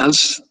well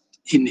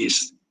in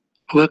his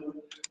work,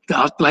 The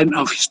Outline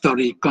of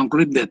History,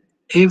 conclude that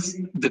if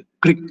the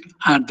Greeks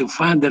are the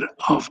father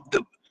of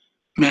the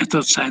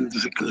method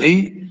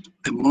scientifically,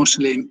 the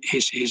Muslim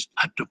is his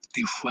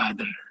adoptive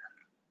father.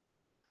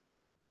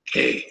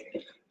 Okay,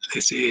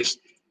 this is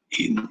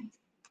in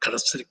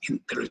characteristic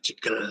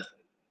theological.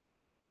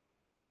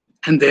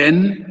 And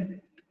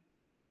then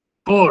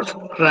fourth,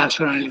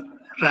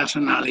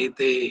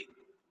 rationality,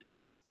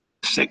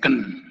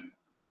 second,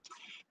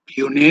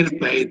 pioneered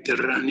by the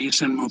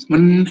Renaissance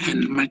movement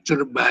and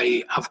matured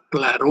by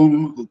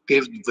Aufklärung, who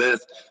gave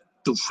birth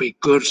to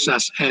figures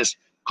such as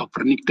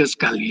Copernicus,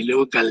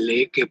 Galileo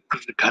Galilei,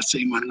 Kepler, Descartes,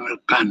 Immanuel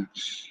Kant.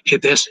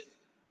 It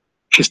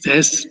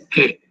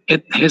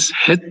has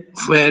had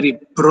very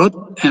broad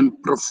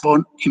and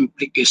profound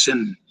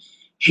implications.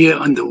 Here,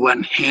 on the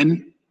one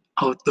hand,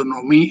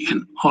 autonomy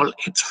and all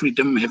its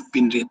freedom have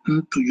been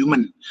written to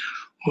human,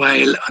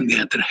 while on the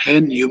other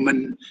hand,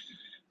 human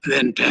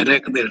then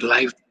direct their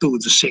life to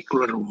the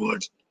secular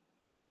world.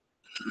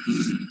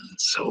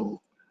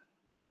 So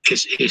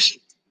this is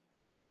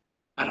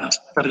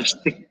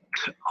characteristic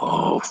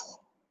of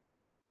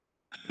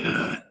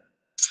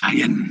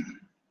science.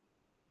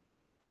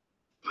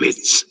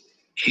 which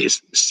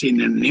is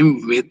synonym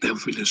with the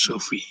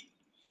philosophy,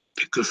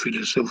 because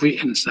philosophy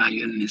and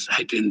science is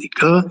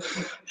identical,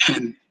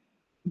 and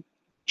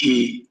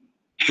he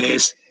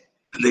has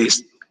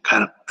this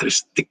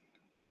characteristic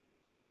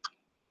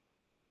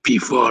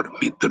before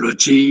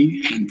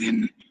mythology, and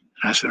then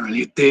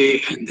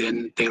rationality, and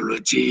then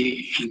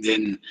theology, and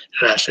then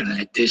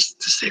rationality is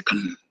the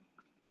second.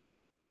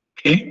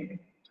 Okay?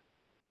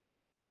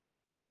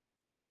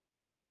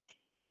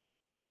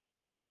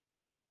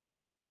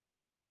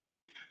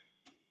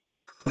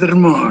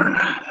 Furthermore,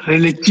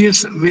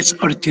 religions which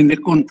originally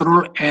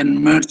control and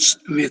merge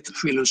with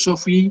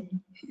philosophy,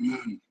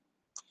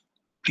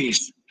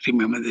 please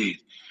remember this,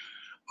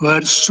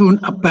 were soon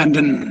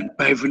abandoned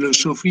by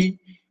philosophy,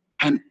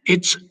 and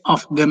each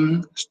of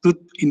them stood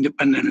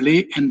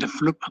independently and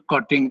developed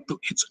according to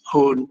its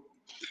own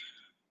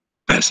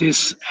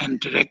basis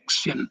and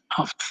direction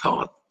of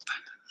thought.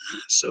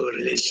 So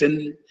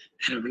religion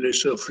and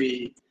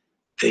philosophy,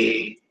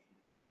 they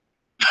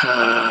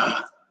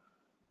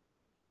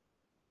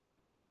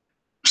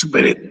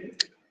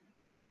spirit.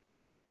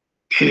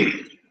 Okay.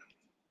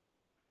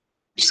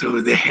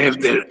 So they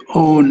have their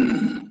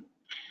own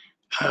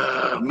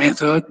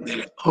method,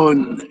 their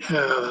own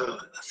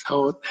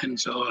thought, and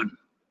so on.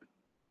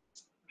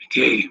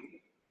 Okay.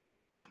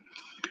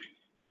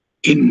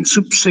 In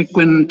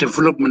subsequent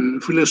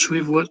development,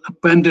 philosophy was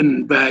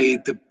abandoned by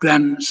the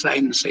branch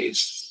sciences.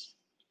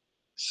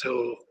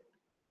 So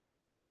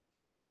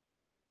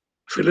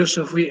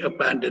philosophy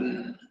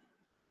abandoned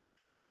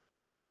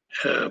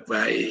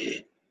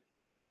by,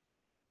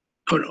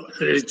 oh no,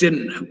 religion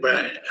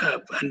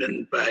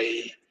abandoned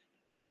by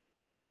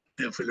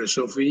the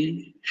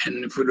philosophy,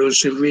 and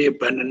philosophy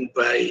abandoned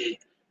by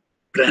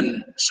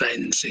branch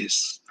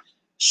sciences.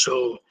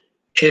 So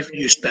if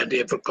you study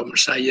about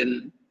commerce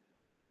science,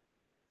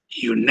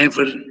 you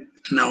never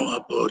know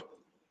about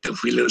the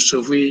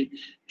philosophy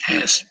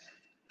as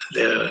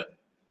the,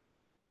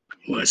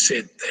 was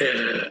it,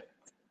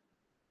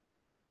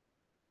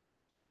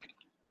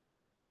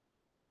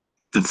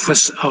 the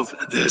first of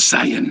the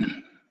science.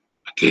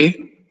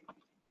 Okay.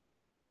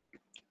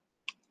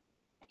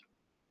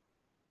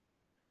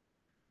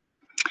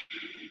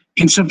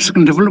 In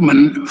subsequent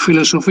development,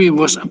 philosophy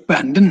was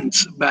abandoned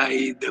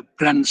by the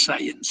branch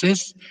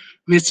sciences,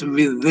 which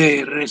with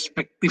their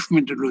respective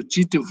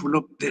methodology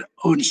developed their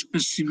own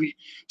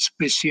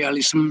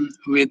specialism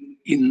with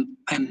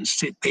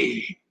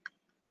intensity.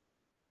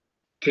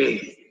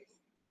 Okay,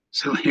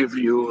 so if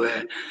you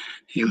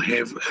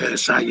have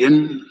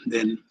science,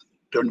 then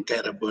don't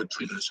care about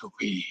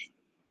philosophy.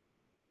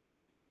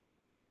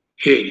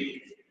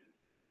 Okay.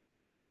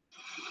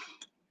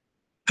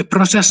 The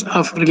process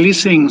of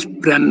releasing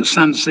branch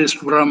sciences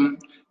from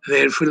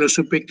their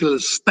philosophical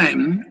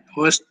stem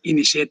was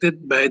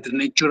initiated by the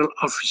natural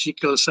or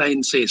physical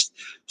sciences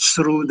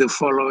through the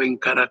following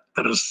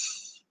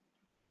characters.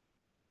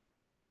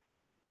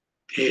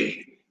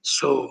 Okay,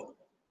 so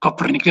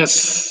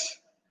Copernicus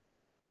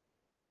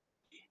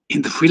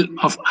in the field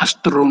of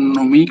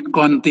astronomy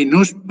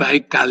continues by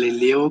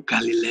Galileo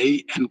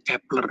Galilei and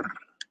Kepler.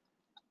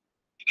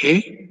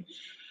 Okay,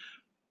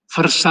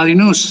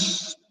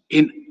 Versailles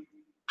in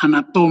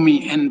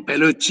anatomy and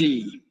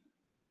biology,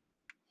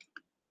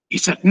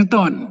 Isaac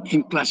Newton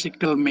in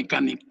classical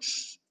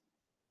mechanics.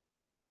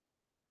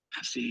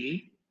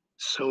 See,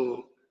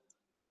 so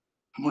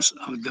most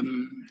of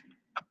them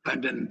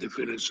abandon the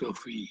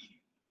philosophy.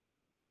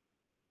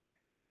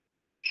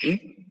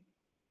 Okay.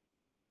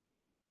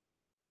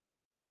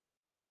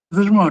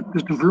 Furthermore,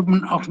 the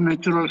development of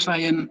natural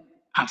science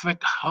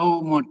affect how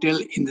model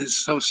in the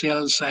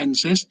social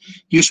sciences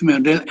use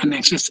model and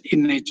exist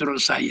in natural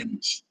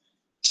science.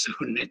 So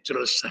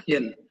natural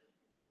science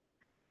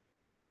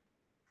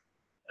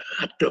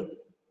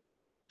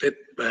adopted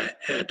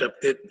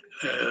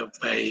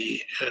by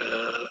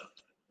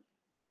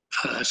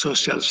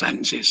social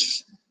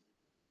sciences.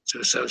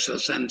 So social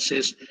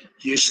sciences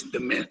use the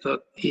method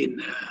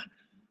in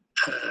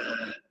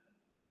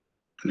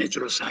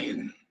natural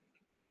science,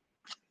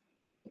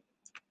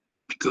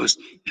 because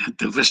at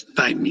the first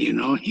time,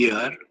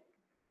 here,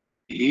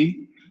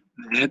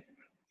 that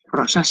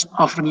process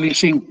of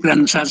releasing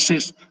branch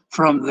sciences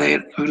from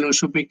their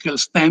philosophical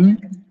stem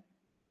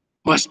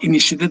was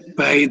initiated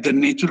by the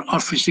nature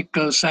of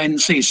physical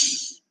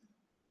sciences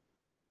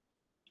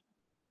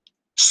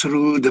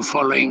through the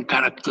following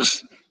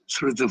characters,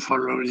 through the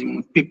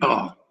following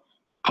people: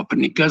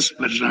 Copernicus,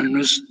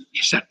 Versailles,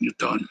 Isaac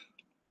Newton.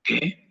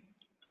 Okay.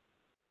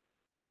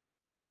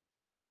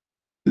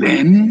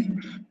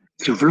 Then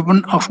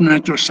development of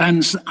natural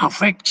science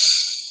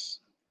affects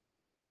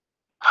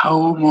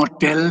how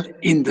model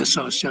in the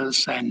social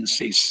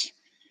sciences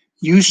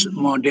use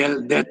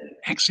model that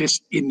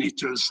exist in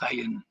natural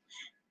science.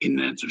 In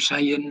natural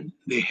science,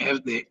 they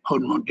have their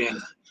own model,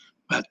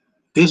 but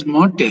this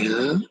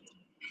model,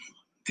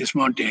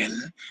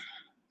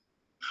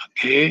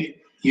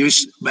 okay,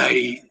 used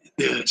by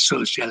the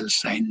social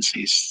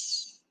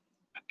sciences.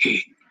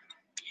 Okay,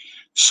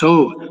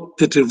 So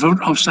the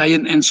development of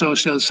science and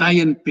social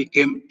science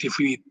became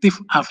definitive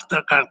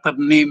after Carter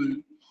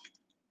named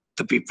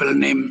the people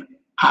named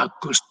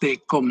Auguste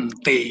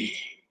Comte,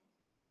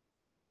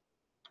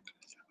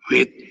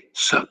 with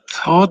the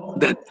thought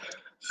that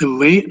the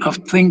way of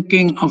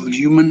thinking of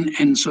human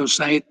and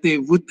society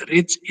would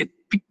reach its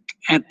peak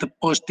at the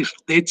positive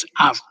stage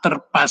after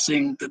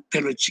passing the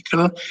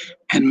theological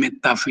and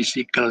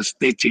metaphysical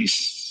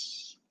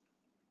stages.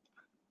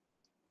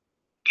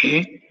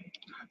 Okay,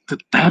 the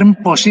term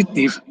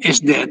positive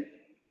is that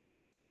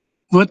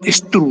what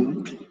is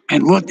true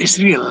and what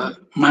is real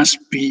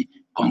must be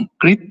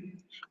concrete,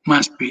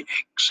 must be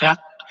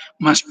exact,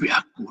 must be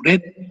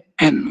accurate,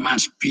 and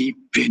must be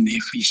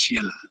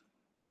beneficial.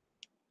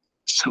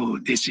 So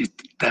this is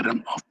the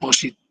term of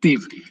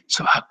positive.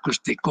 So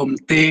Auguste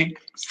Comte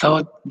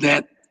thought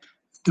that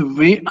the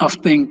way of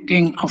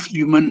thinking of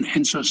human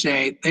and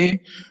society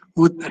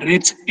would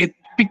reach its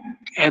peak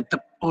at the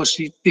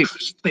positive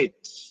stage.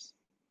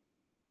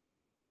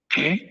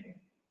 Okay,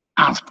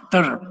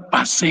 after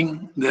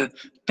passing the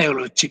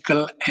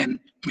theological and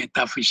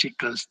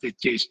metaphysical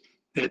stages,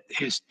 that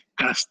is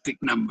characteristic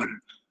number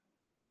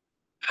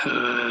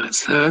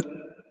third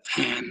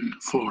and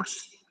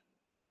fourth.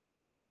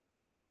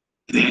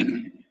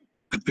 Then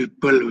the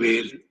people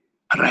will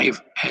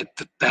arrive at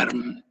the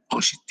term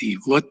positive.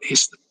 What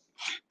is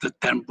the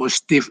term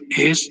positive?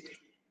 Is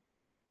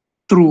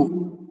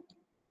true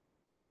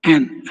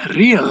and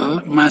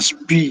real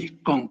must be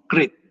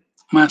concrete,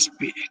 must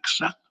be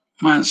exact,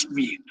 must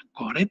be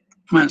correct,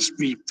 must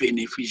be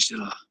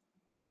beneficial.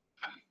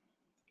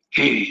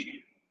 Okay.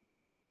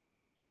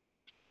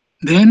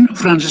 Then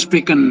Francis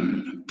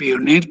Bacon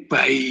pioneered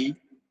a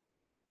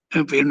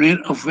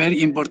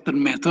very important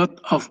method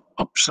of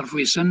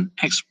observation,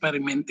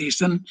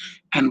 experimentation,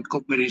 and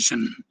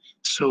comparison.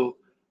 So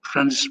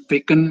Francis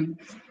Bacon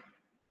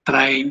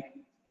tried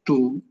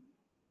to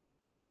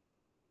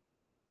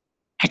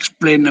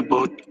explain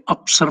about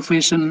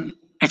observation,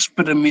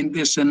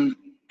 experimentation,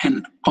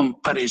 and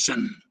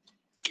comparison.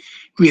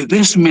 With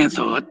this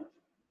method,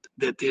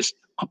 that is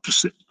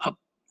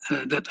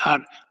that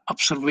are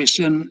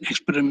observation,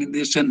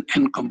 experimentation,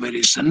 and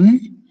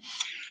comparison,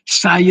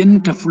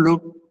 science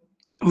developed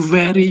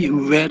very,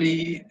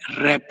 very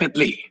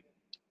rapidly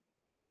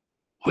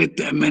with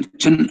the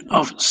emergence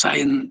of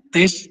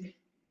scientists,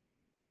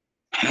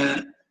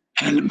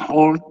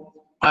 Helmholtz,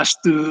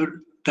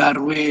 Pasteur,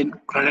 Darwin,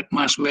 Clerk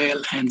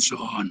Maxwell, and so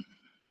on.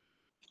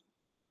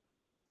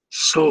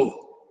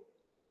 So,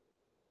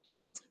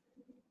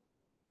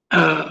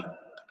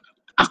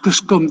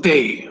 Auguste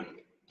Comte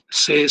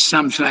says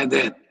something like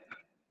that.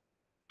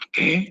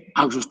 Okay,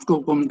 Auguste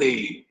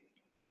Comte,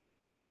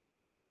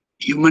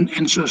 human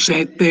and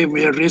society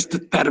will reach the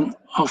term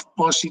of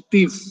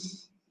positive.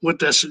 What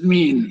does it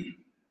mean?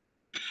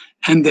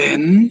 And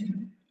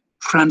then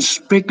Francis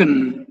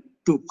Bacon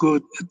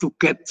to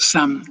get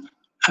some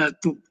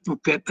to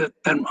get the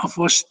term of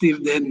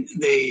positive. Then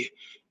they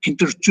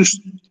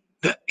introduced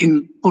the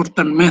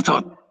important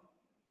method.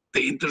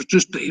 They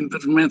introduced the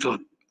important method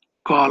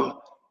called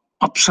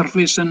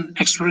observation,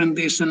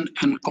 experimentation,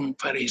 and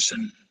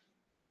comparison.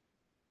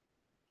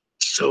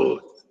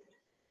 So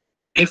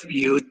if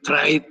you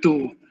try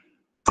to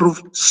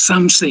prove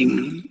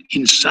something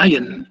in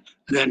science,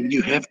 then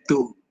you have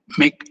to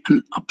make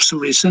an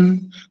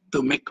observation,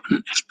 to make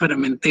an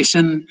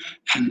experimentation,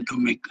 and to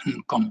make a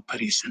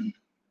comparison.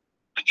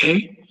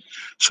 Okay?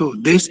 So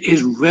this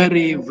is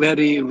very,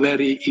 very,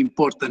 very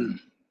important.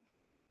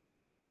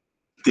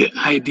 The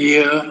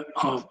idea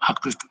of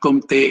Auguste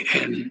Comte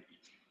and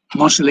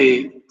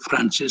mostly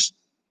Francis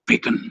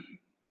Bacon.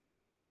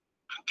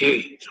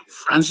 Okay, so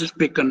Francis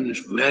Bacon is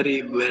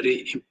very,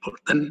 very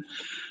important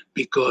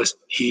because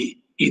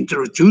he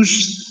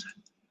introduced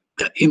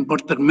the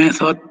important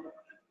method,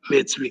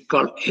 which we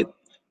call it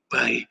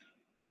by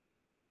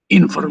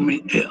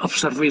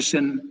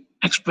observation,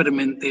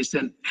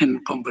 experimentation,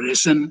 and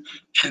comparison,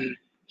 and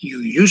you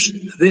use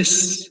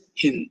this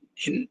in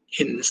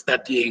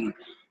studying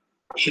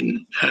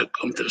in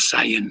computer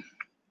science.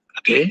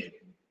 Okay.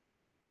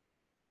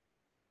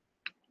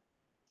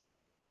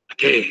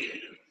 Okay.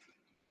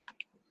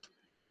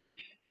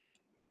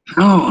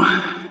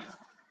 Now,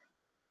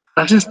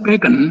 Francis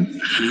Bacon,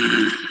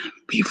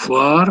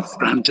 before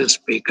Francis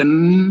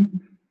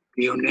Bacon,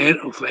 pioneer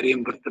of very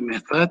important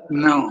method,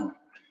 now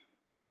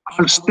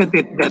all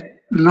stated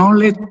that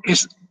knowledge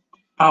is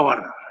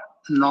power.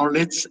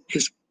 Knowledge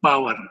is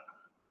power.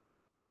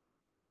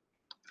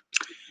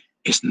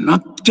 It's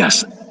not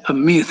just a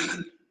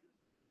myth,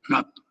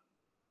 not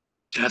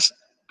just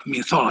a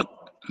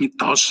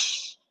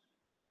mythos.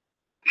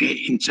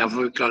 In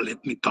Java we call it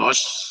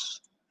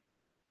mythos,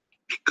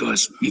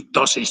 because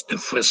mythos is the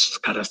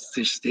first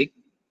characteristic,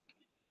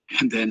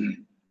 and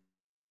then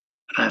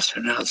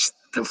rational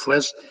the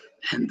first,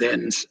 and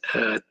then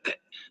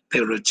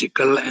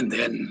theological, and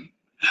then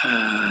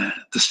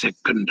the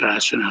second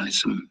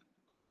rationalism.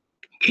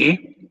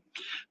 Okay,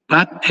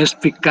 but has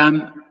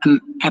become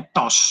an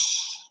ethos.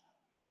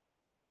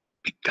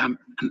 Become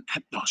an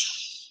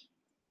ethos.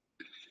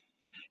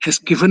 has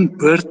given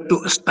birth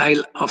to a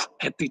style of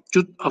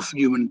attitude of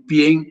human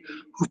beings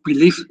who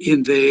believe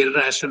in their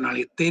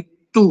rationality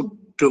to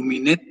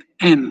dominate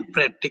and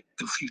predict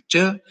the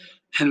future,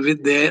 and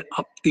with their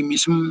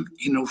optimism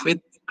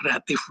innovate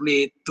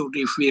creatively to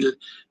reveal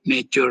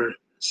nature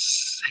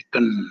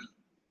second.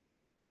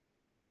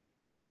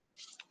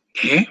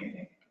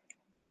 Okay,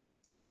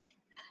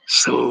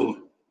 so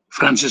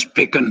Francis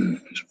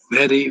Bacon is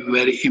very,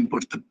 very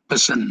important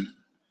person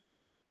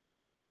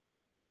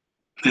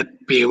that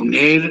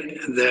pioneered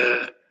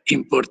the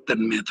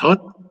important method,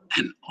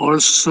 and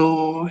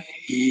also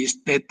he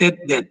stated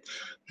that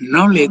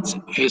knowledge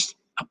is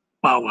a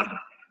power,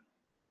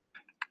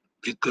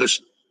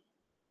 because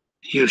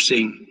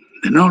using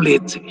the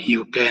knowledge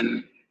you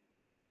can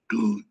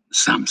do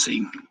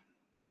something.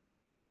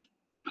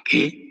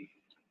 Okay.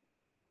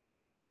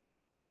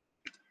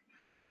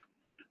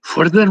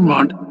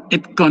 Furthermore,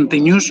 it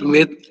continues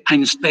with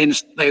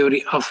Einstein's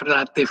theory of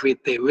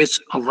relativity, which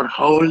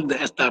overhauled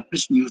the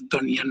established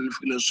Newtonian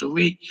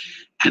philosophy,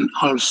 and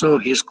also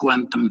his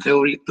quantum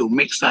theory to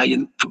make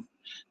science to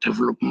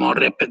develop more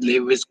rapidly,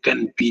 which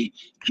can be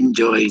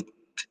enjoyed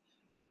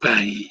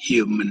by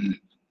human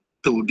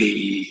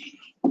today.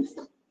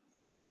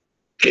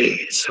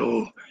 Okay,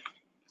 so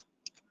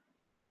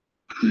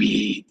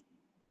we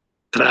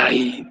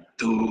try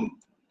to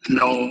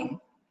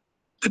know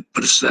the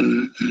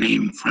person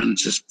named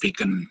Francis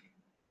Bacon.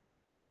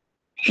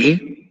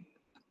 Okay?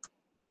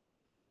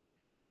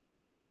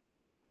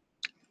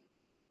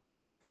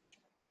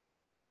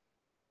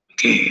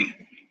 Okay.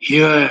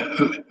 Here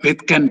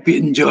it can be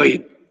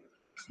enjoyed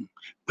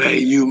by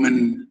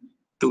human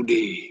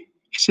today.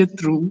 Is it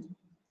true?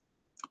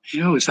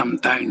 You know,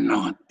 sometimes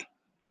not.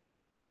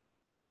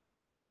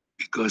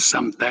 Because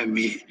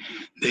sometimes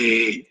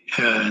the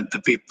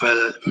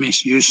people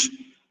misuse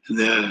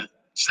the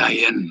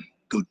science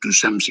to do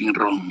something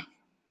wrong,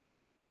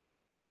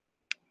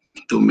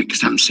 to make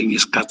something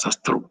is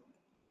catastrophic.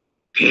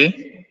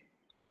 Okay?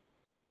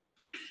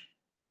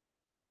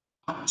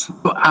 So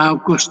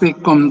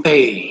Auguste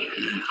Comte,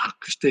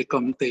 Auguste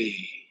Comte,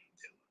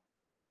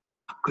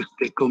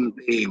 Auguste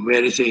Comte,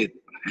 where is it?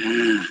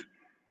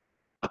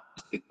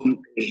 Auguste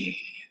Comte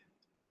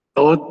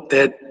thought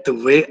that the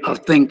way of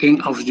thinking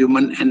of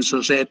human and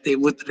society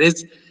would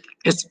reach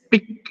its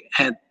peak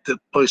at the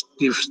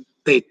positive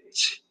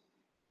stage,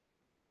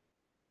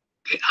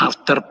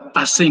 after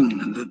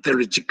passing the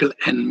theoretical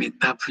and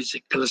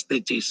metaphysical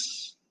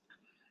stages.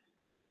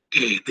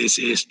 Okay, this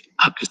is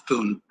Auguste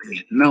Comte.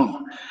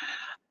 No,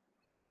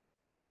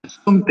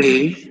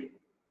 Comte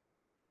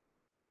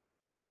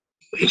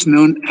is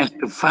known as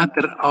the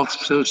father of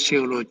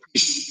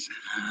sociologists.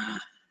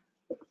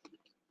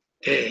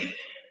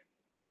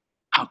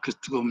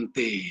 Auguste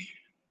Comte,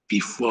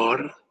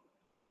 before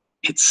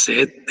it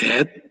said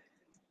that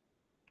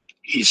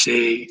he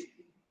say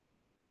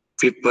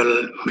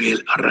people will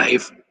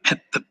arrive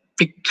at the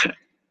peak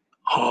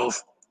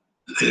of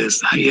the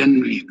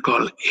science, we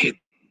call it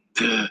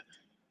the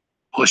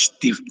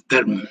positive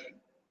term.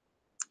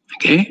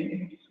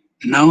 Okay,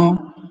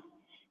 now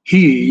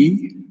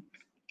he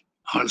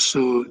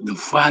also the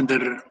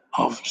father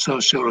of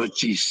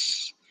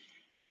sociologists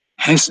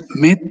has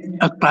made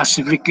a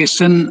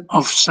classification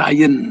of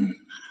science,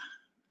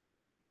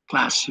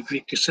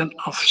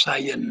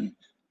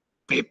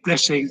 by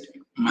placing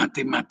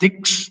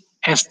mathematics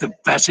as the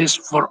basis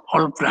for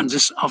all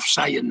branches of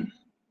science.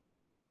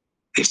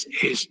 This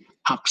is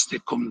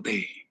Auguste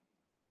Comte.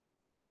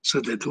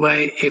 So that's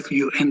why if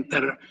you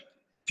enter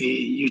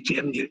the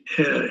UGM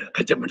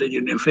Gajah Mada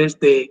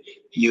University,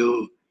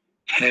 you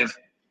have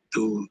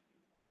to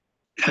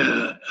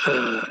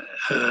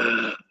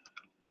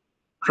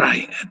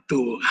try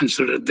to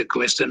answer the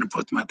question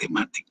about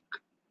mathematics.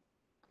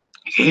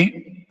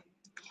 Okay?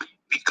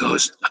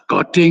 Because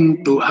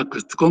according to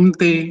Auguste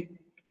Comte,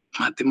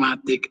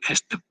 mathematics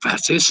is the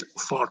basis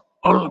for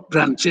all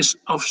branches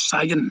of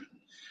science.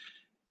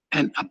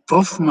 And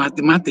above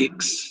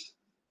mathematics,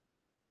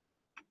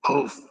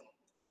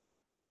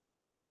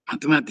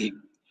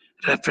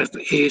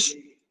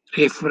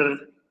 refer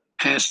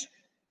as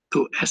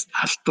to as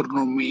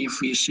astronomy,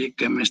 physics,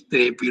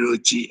 chemistry,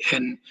 biology,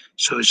 and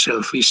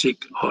social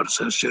physics or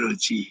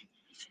sociology.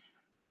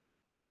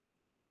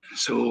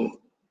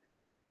 So,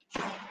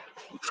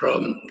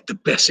 from the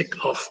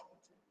basic of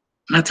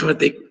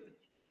mathematics,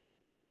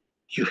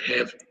 you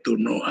have to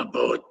know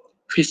about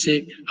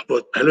physics,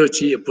 about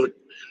biology, about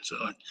and so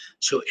on.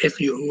 So, if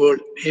you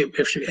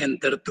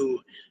enter to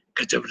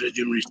Gajah Mada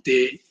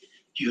University,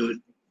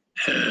 you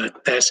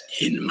test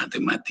in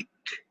mathematics,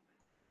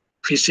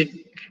 physics,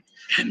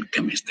 and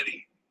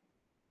chemistry.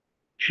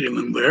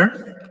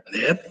 Remember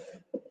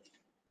that?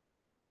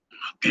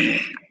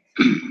 Okay.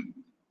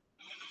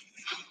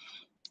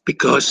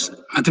 Because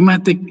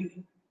mathematics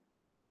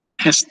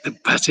has the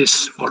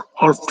basis for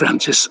all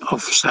branches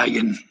of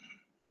science.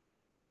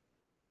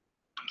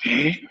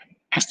 Okay,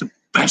 as the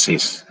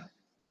basis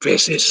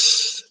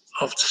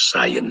of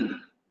science.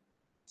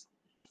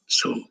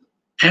 So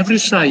every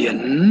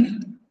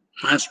science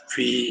must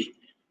be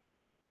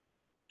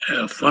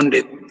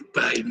founded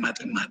by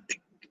mathematics.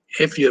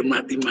 If your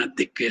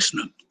mathematics is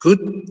not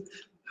good,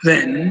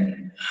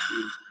 then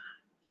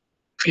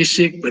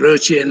physics,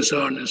 biology, and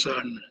so on,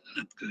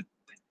 not good.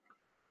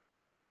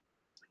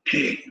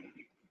 Okay.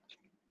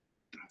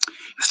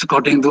 It's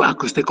according to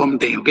Auguste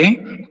Comte,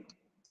 okay?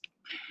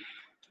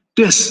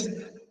 Thus,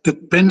 the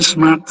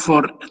benchmark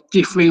for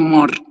achieving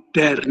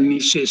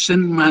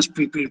modernization must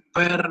be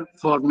prepared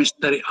for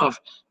mystery of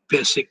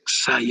basic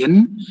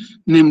science,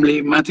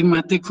 namely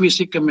mathematics,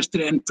 physics,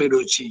 chemistry, and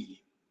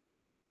biology.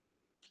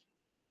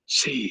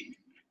 See,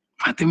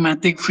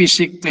 mathematics,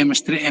 physics,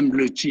 chemistry, and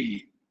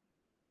biology.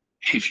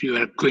 If you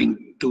are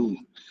going to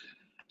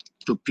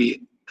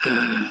be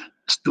a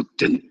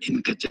student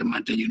in Gajah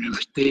Mada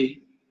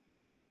University,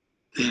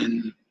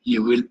 then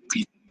you will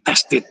be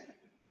tested.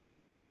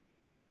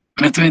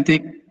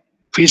 Mathematics,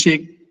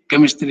 physics,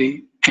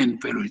 chemistry, and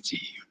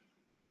biology.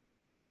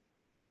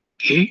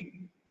 Okay.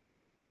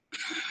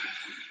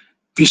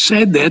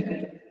 Besides that,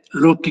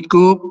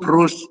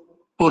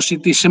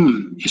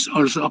 logico-positivism is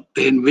also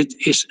obtained,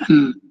 which is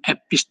an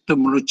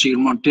epistemological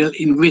model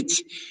in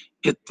which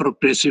its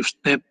progressive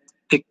steps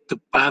take the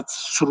path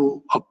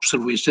through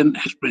observation,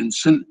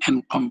 explanation,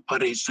 and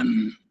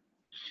comparison.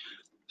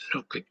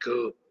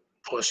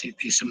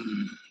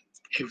 Logico-positivism.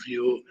 If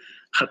you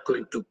are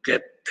going to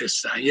get the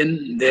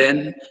science,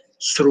 then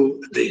through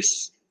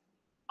this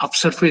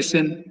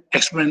observation,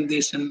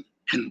 explanation,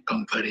 and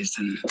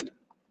comparison.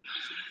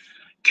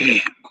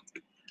 Okay.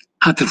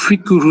 Other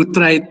figure who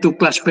tried to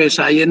classify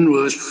science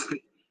was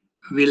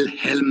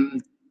Wilhelm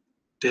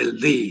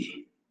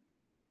Dalby,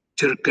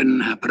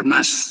 Jürgen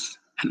Habermas,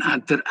 and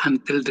other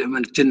until the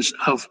emergence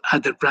of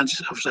other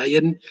branches of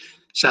science,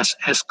 such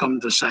as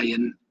computer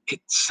science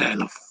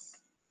itself.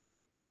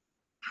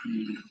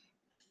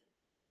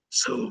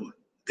 So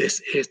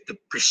this is the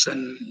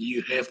person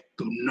you have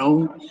to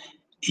know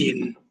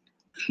in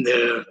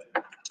the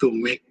to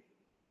make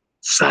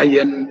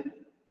science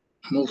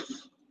move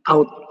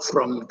out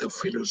from the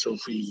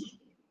philosophy.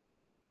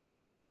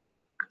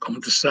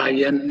 Computer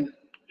science,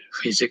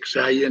 physics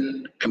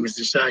science,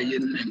 chemistry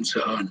science, and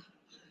so on.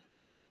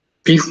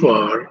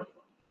 Before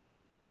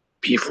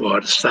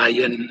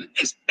science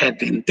is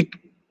identical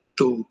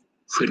to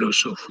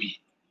philosophy,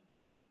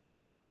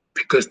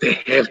 because they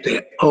have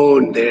their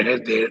own, they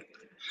have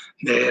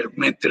their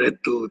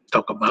method to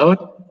talk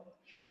about.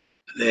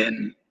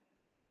 Then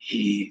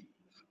he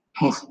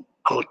moved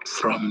out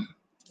from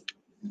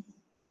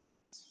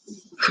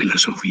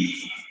philosophy,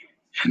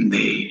 and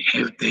they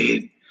have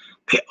their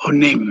own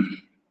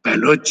name,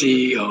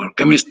 biology or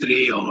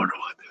chemistry or whatever.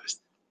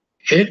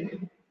 Okay?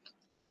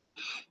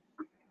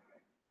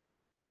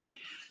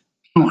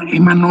 No,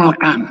 Immanuel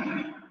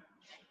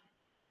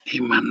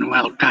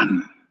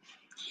Kant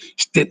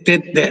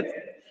stated that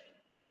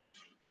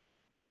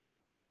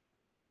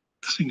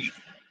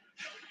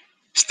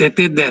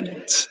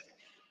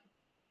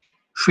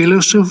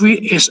philosophy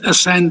is a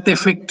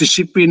scientific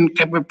discipline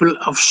capable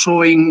of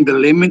showing the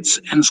limits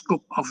and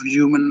scope of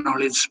human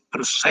knowledge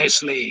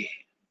precisely.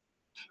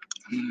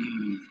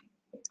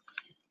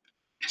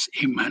 It's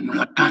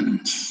Immanuel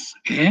Kant,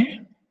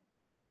 okay?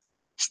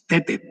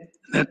 Stated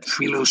that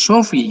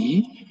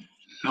philosophy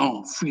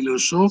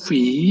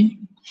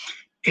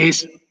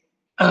is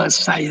a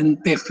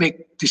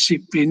scientific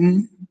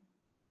discipline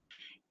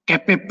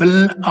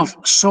capable of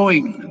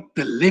showing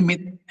the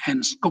limit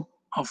and scope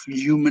of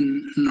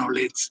human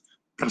knowledge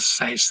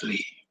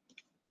precisely.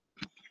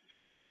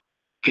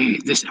 Okay,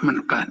 this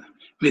Immanuel Kant.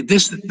 With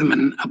this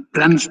statement, a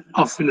branch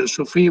of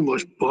philosophy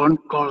was born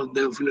called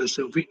the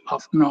philosophy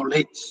of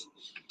knowledge,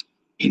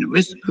 in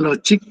which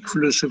logic,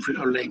 philosophy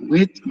of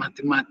language,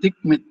 mathematics,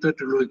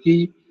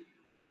 methodology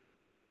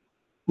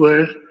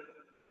were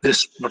the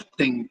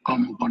supporting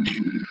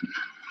component.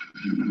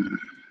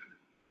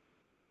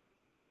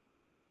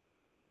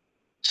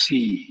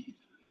 See,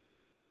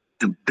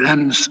 the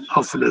branch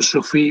of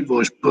philosophy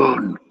was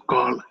born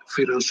called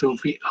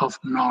philosophy of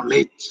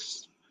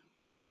knowledge,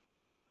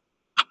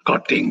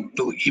 according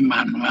to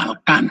Immanuel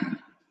Kant.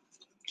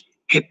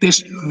 It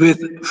is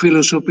with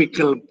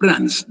philosophical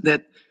branch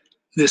that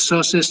the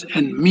sources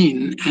and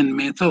mean and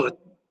method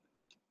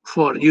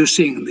for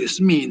using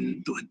this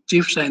mean to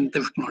achieve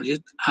scientific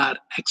knowledge are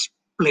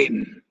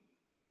explained.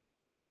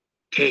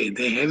 Okay,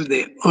 they have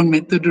their own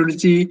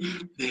methodology,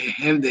 they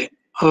have their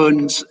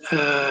own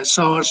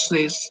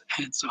sources,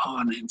 and so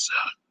on and so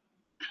on.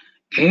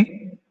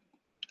 Okay,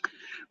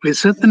 with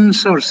certain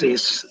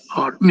sources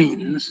or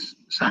means,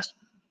 such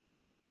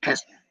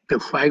as the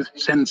five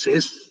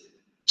senses,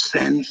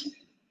 sense,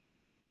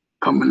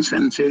 common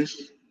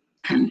senses,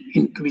 and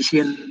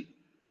intuition,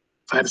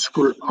 five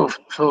schools of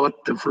thought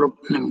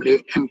developed,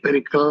 namely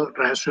empirical,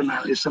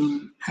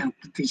 rationalism, and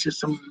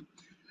criticism,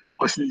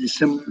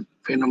 positivism,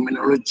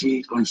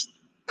 phenomenology,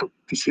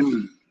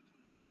 constructivism.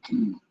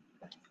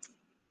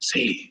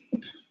 Say,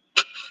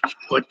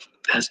 what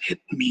does it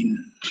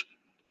mean?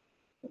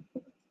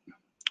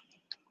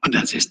 What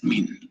does it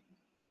mean?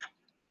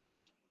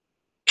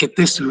 It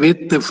is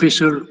with the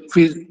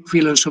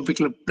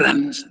philosophical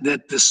branch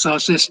that the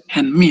sources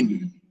and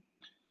mean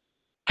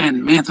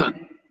and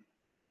method.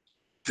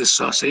 The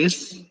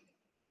sources,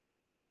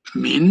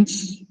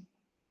 means,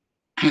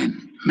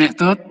 and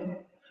method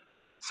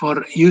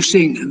for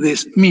using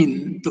this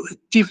mean to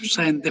achieve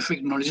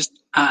scientific knowledge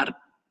are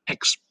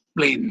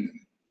explained.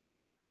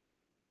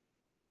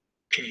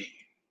 Okay.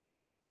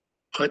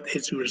 What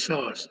is your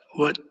source?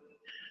 What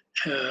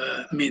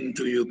mean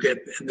do you get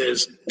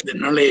this, the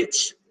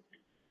knowledge?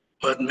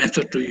 What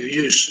method do you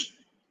use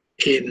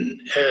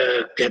in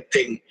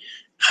getting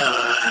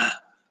a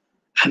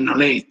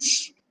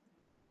knowledge?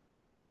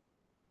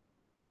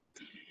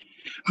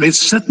 With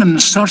certain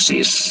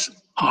sources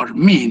or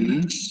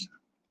means,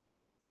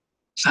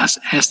 such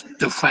as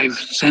the five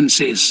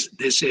senses,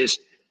 this is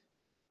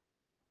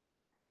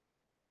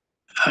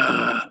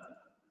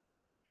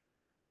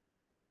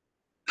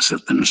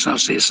certain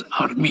sources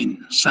or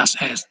means,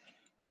 such as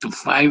the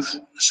five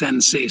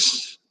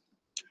senses,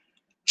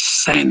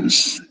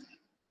 sense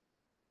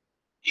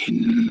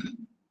in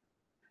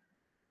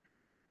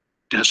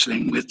Dutch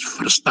language,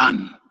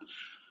 verstand,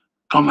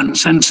 common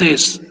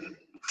senses,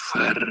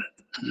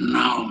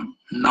 vernoun,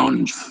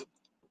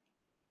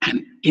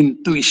 and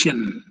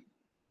intuition.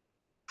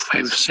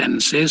 Five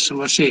senses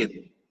was it: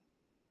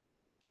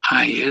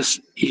 eyes,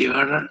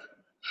 ear,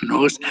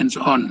 nose, and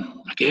so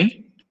on.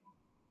 Okay,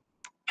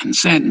 and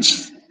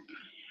sense,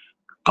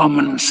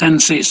 common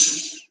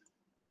senses,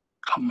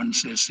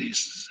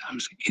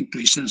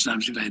 intuition,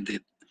 something like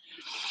that.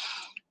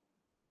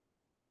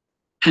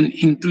 And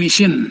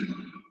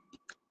intuition,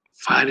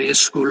 various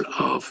school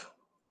of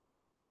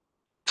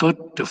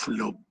thought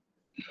develop.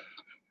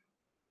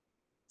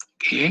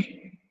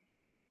 Okay,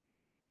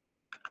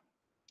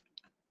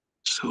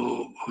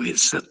 so with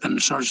certain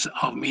sorts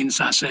of means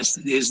such as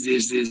this,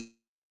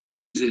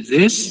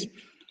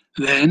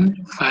 then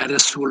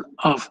various school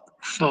of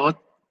thought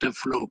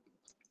develop.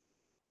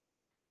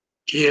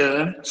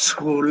 Here,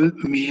 school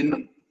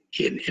mean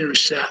in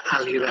Indonesia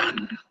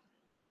aliran.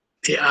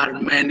 There are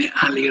many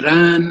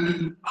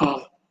aliran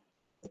of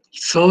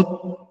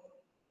thought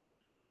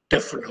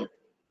develop.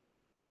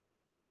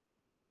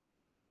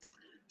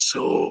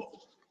 So,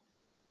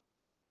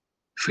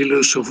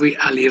 philosophy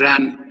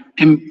aliran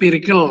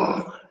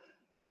empirical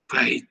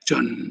by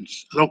John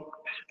Locke,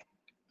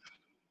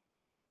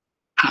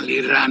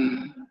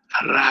 aliran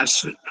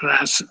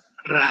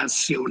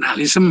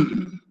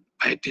rationalism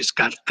by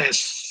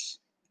Descartes,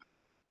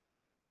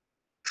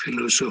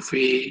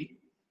 filosofi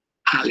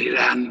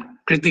aliran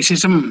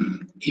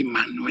criticism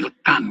Immanuel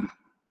Kant,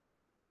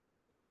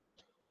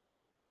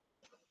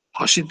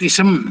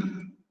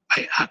 positivism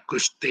by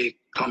Auguste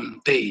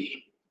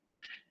Comte,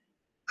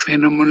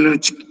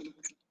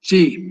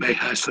 phenomenology by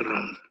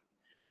Husserl,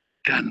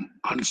 dan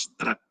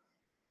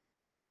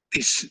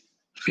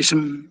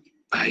constructivism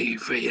by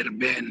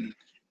Feyerabend,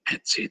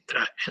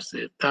 etc.,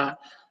 etc.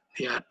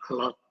 There are a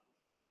lot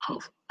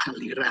of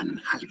aliran.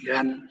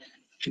 Aliran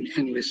in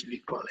English we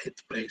call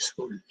it by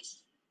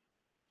schools.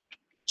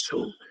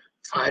 So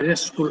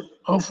various school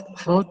of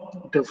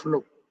thought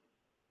develop.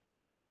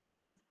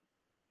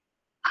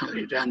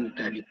 Aliran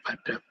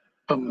daripada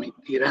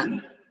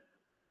pemikiran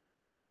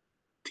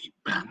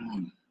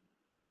dibangun.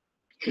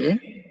 Okay?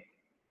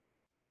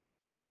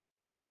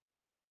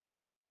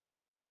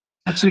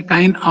 That's a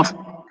kind of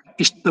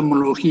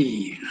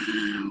epistemology.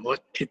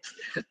 What is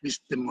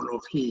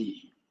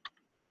epistemology?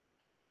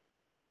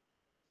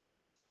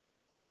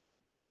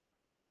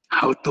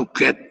 How to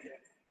get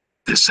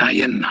the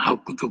science, how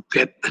to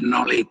get the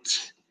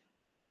knowledge.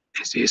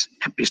 This is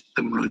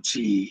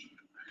epistemology.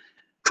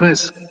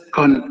 First,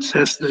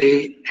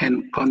 consciously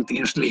and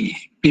continuously,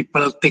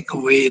 people take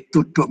away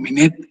to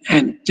dominate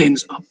and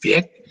change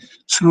object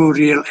through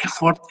real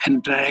effort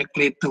and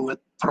directly toward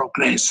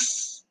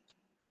progress.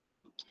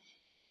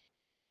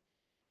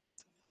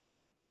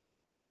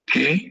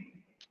 Okay?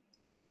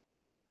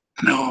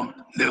 Now,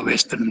 the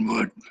Western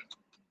world.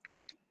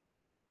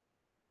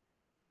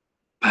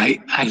 By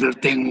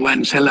exerting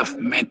oneself,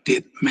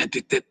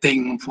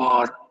 meditating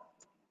for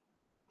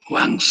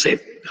one set,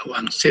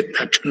 I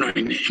don't know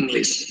in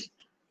English.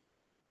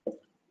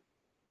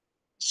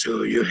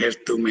 So you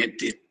have to make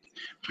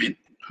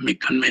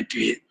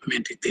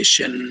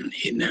meditation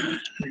in a,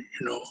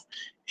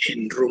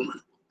 in room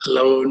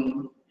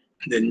alone.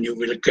 Then you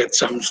will get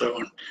some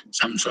sort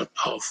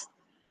of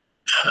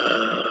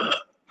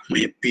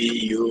maybe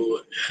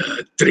you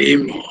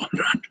dream or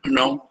I don't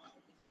know.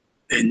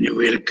 Then you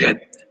will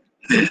get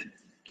the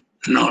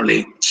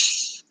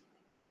knowledge.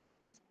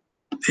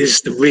 This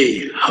is the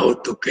way how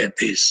to get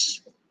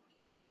this.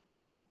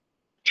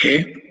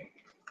 Okay?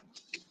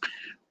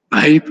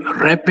 By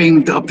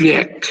wrapping the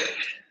object.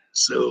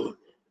 So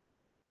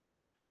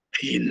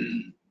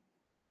in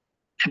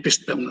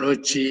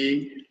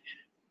epistemology,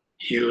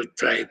 you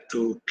try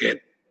to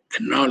get the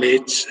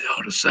knowledge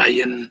or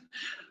science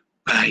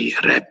by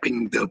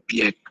wrapping the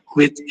object,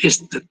 which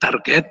is the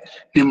target,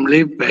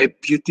 namely by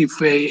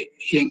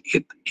beautifying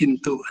it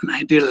into an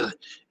ideal.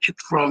 It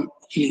from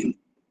in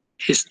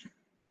its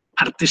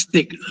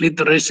artistic,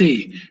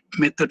 literacy,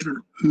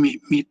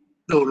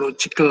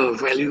 mythological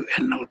value,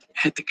 and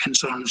ethic, and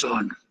so on and so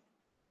on.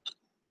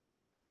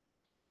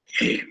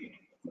 Okay.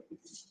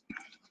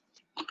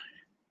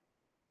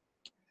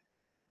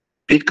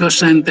 Because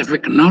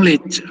scientific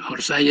knowledge or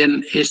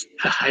science is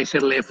a higher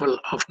level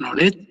of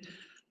knowledge,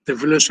 the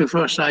philosophy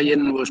of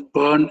science was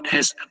born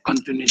as a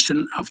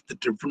continuation of the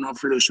development of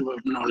philosophy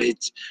of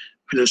knowledge.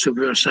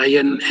 Philosophy of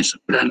science as a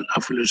branch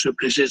of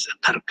philosophy is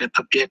a target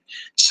object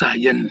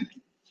science.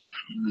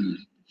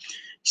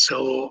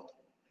 So,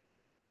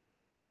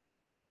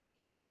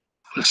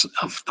 first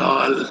of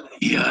all,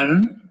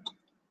 here,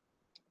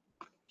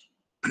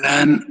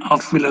 branch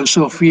of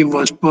philosophy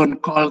was born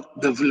called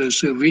the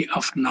philosophy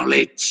of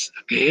knowledge.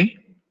 Okay.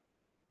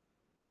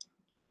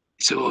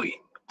 So,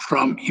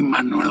 from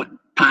Immanuel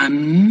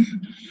Kant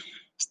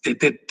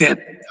stated that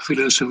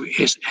philosophy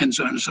is and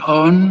so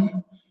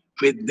on.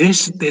 With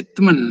this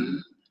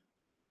statement,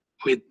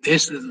 the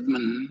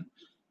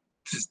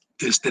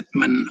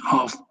statement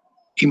of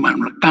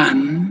Immanuel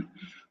Kant,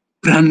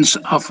 branch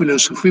of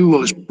philosophy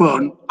was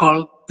born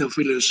called the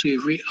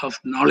philosophy of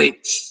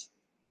knowledge.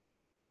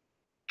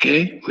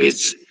 Okay,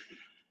 which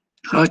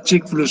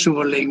logic,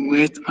 philosophy,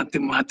 language,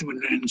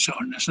 mathematics, and so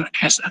on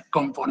as a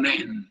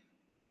component.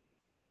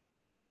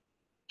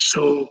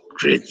 So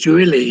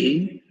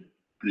gradually,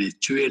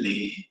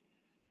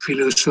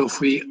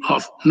 philosophy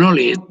of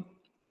knowledge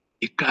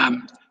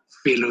become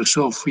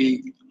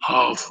philosophy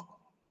of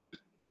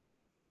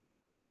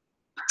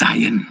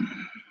science.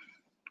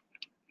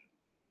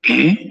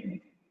 Okay?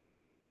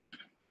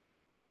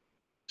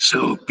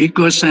 So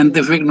because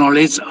scientific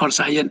knowledge or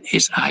science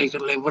is a higher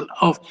level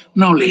of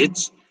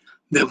knowledge,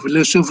 the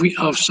philosophy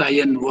of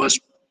science was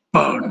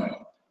born.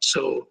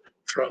 So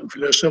from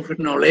philosophy of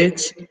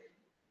knowledge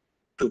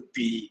to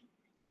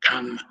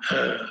become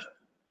a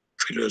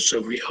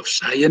philosophy of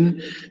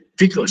science,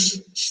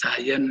 because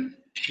science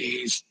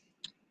is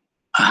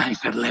a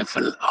higher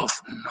level of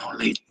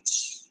knowledge.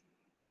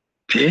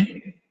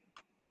 Okay?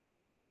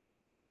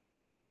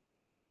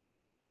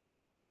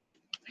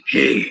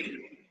 Okay.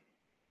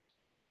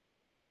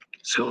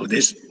 So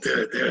this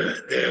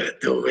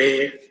the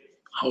way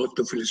how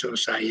the philosophy of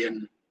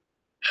science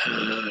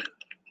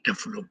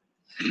develop.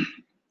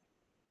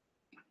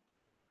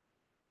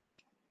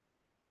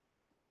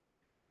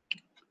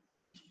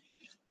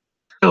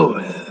 So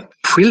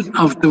field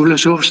of the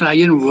philosophy of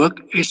science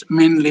work is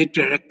mainly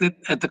directed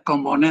at the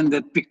component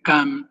that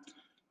become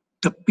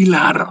the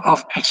pillar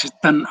of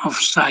existence of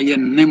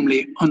science,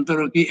 namely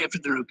ontology,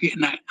 epistemology,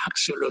 and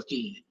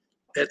axiology.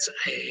 That's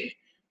I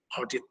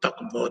already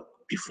talked about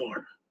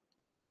before.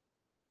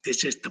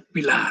 This is the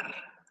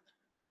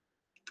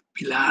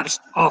pillars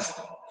of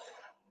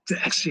the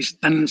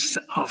existence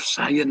of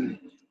science,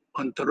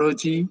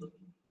 ontology,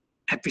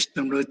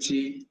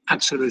 epistemology,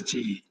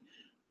 axiology.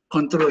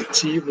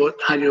 Ontology, what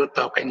are you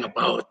talking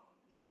about?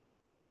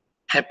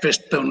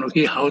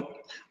 Epistemology, how do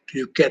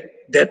you get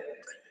that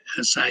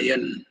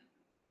science?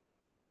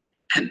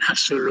 And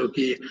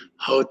axiology,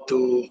 how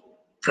to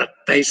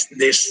practice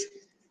this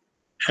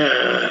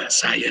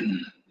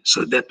science.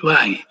 So that's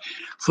why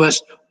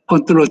first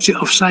ontology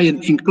of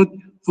science include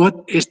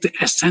what is the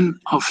essence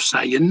of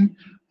science,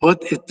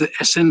 what is the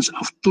essence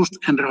of truth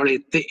and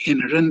reality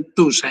inherent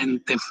to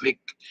scientific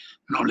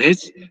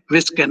knowledge,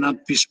 which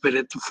cannot be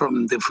separated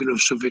from the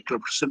philosophical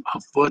representation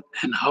of what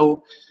and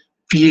how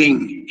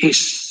being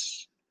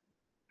is.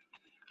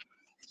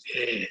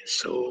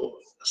 So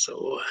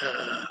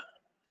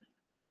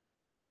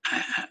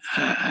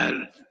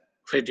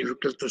very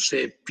difficult to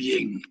say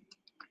being,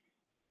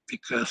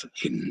 because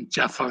in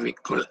Java we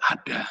call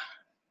ada.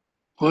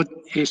 What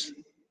is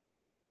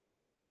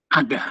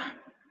ada?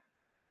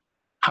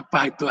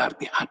 Apa itu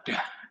arti ada?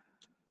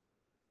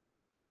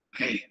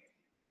 Okay.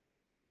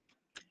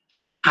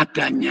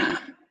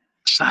 Adanya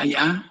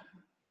saya,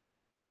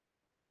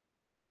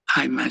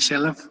 I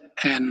myself,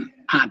 and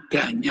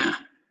adanya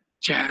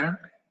chair,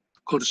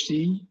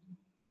 kursi,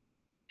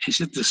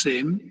 is it the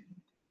same?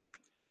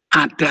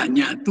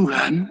 Adanya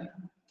Tuhan,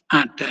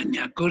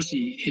 adanya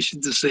kursi, is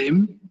it the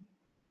same?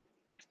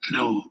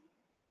 No,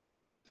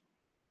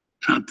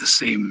 not the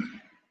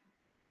same.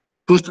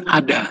 Both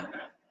ada.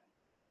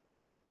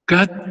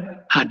 God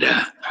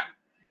ada.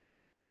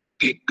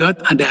 Okay, God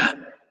ada.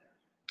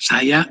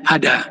 Saya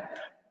ada.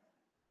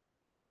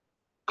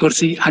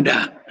 Kursi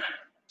ada.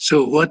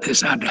 So what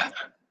is ada?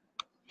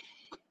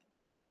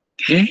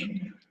 Okay,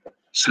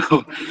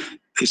 so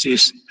this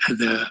is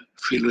the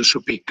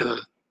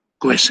philosophical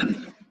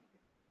question.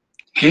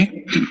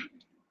 Okay,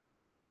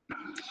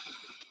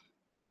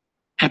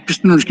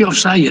 epistemology of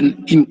science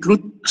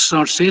include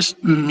sources,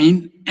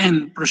 mean,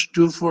 and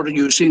procedure for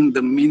using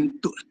the mean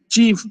to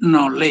achieve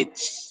knowledge.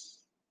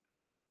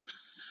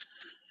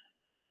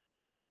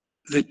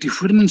 The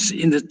difference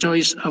in the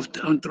choice of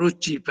the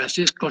ontology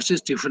basis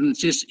causes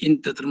differences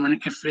in determining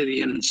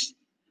experience.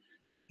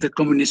 The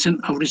combination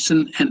of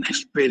reason and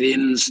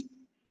experience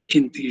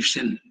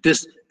intuition.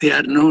 Thus, there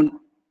are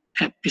no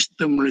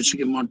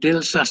epistemological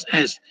models such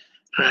as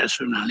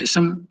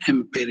rationalism,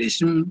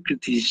 empiricism,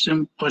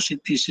 criticism,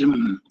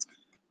 positivism.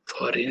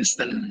 For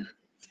instance,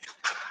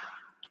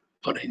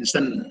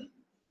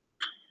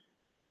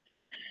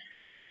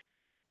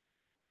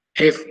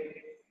 if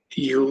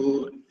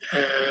you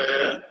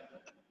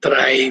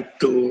try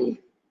to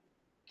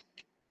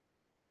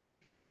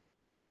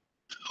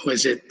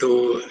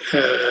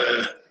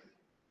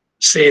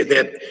say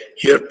that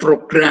your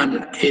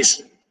program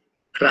is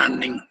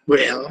running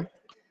well,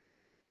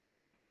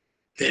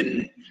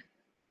 then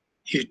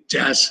you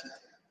just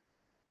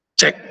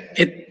check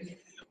it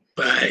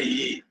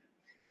by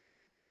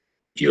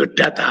your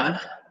data.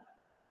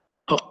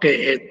 Okay,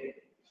 it's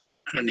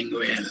running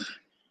well.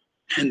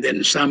 And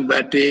then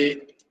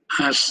somebody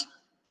asks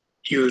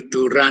you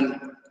to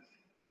run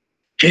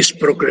his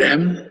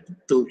program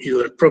to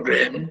your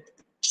program,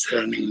 it's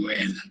running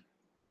well.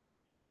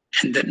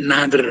 And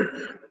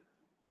another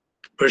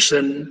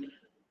person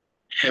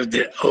have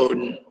their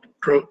own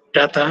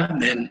data,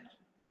 then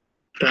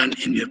run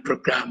in your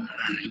program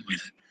running well.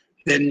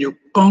 Then you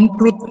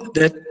conclude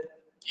that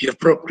your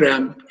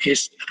program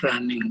is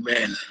running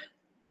well.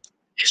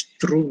 It's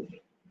true.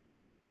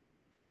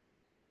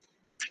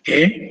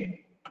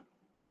 Okay?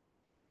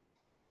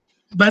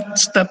 But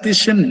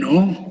statisticians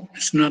know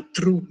it's not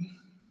true.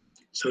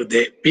 So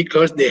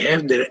because they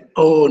have their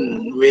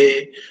own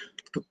way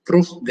to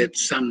prove that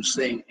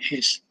something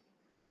is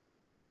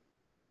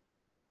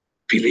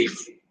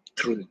believed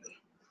true.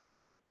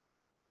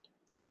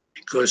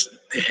 Because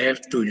they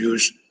have to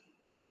use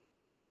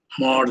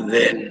more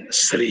than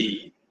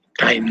 3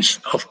 kinds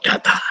of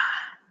data.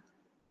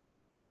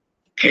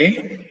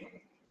 Okay?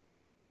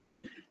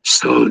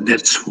 So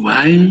that's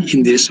why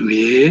in this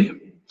way,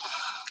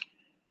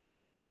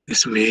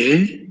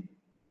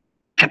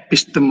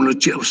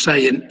 epistemology of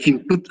science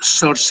includes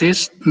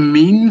sources,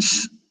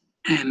 means,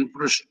 and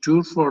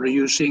procedure for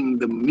using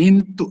the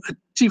mean to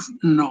achieve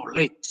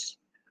knowledge.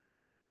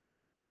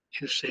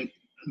 Using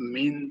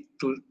mean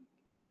to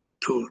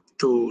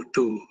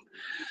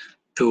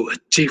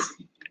achieve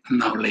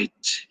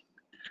knowledge.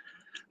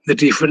 The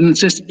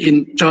differences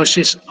in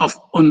choices of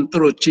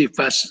ontology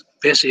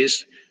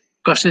basis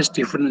causes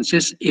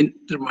differences in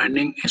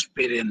determining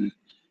experience.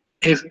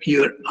 If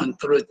your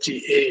ontology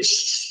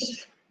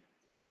is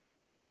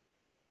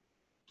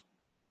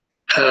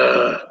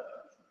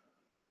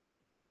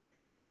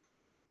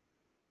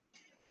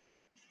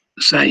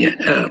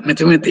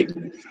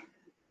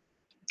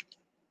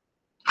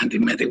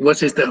mathematics.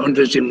 What is the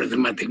ontology in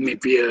mathematics?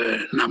 Maybe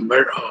a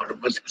number or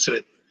what is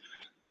it?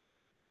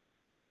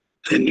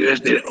 Then you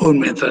have their own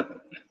method.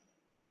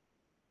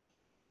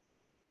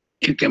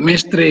 In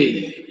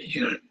chemistry,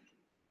 your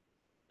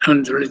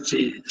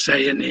ontology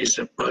science is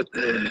about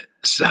the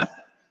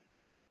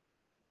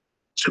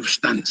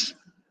substance.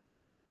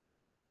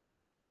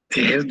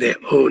 They have their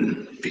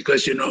own,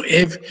 because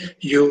if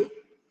you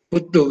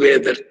put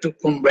together to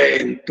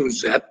combine to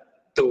that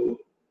to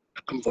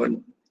a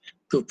compound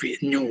to be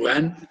a new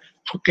one,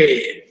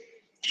 okay,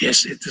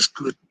 yes, it is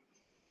good.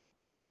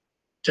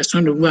 Just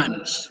only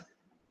once.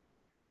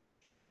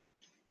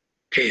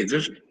 Okay,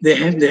 they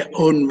have their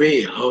own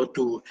way how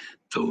to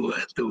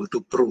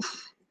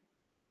prove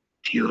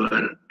your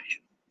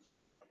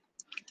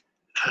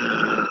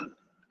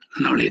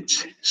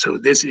knowledge. So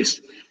this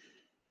is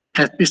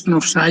epistem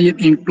of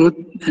science include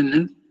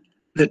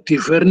the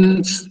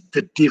difference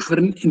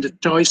in the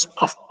choice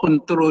of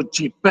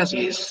ontology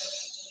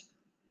basis.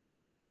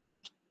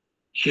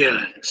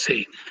 Here,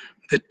 say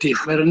the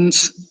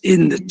difference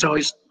in the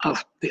choice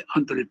of the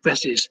ontology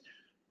basis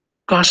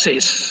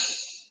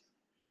causes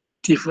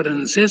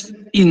differences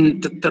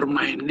in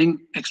determining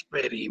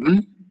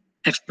experience,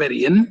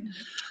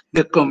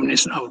 the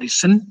combination of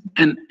reason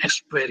and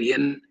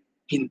experience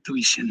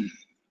intuition.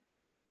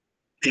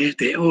 They have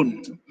their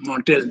own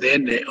model, they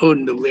have their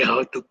own way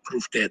how to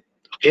prove that.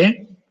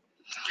 Okay?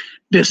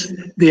 This,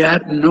 they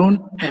are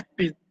known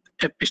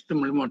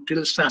epistemological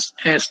models such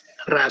as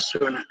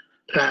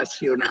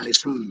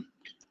rationalism,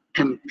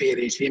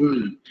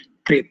 empiricism,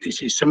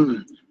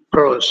 criticism,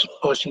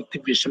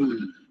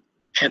 positivism,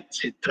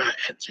 etc.,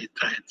 etc.,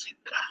 etc.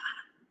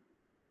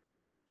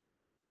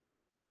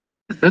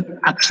 The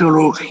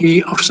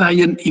axiology of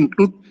science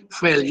include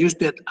values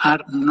that are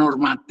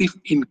normative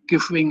in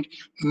giving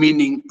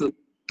meaning to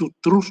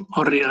truth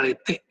or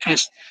reality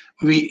as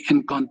we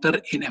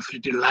encounter in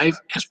everyday life,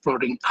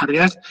 exploring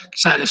areas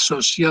such as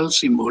social,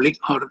 symbolic,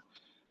 or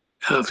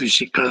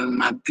physical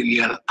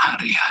material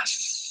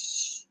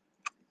areas.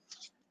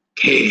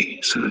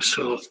 Okay,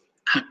 so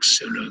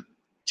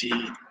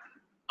axiology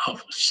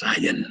of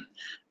science,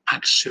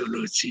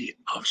 axiology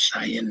of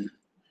science.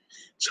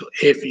 So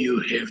if you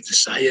have the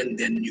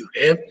science, then you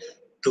have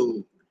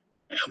to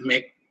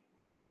make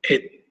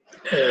it,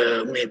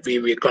 maybe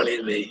we call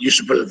it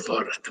usable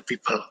for the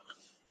people.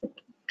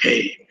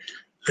 Okay,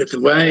 that's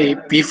why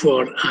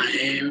before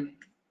I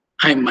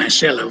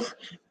myself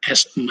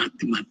as a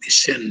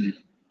mathematician,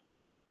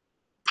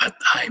 but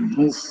I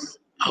move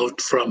out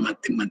from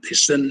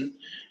mathematician,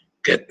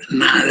 get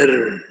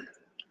another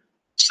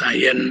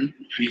science,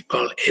 we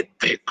call it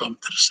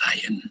computer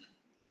science.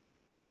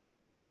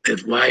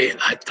 That's why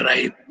I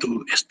try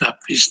to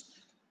establish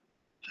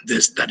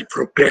the study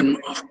program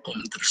of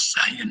computer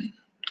science,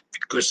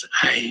 because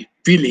I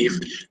believe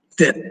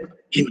that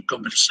in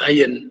computer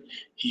science,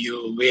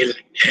 you will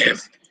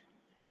have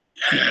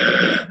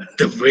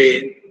the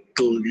way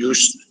to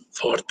use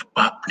for the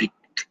public.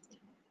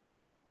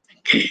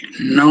 Okay,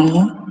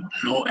 no,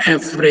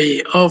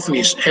 every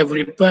office,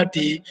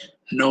 everybody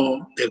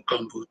know the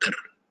computer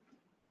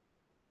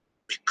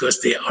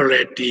because they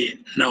already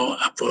know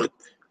about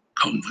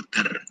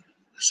computer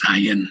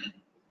science.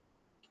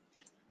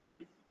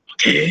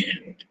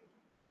 Okay,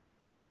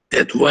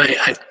 that's why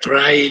I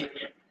try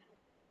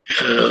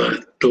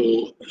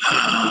to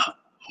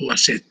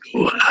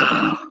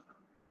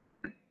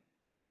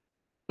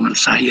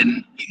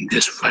science in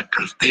this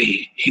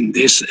faculty, in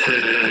this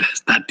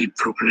study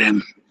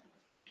program.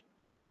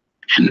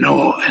 And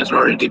now has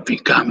already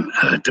become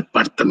a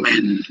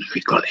department.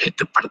 We call it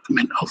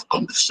Department of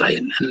Computer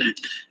Science and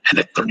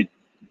Electronic.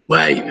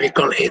 Why we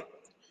call it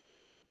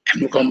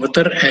Ilmu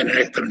Computer and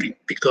Electronic?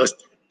 Because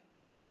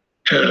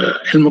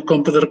Ilmu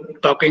Computer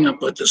talking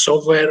about the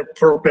software,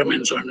 program,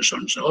 and so on and so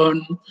on and so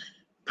on.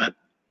 But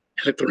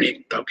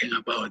Electronic talking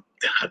about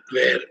the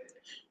hardware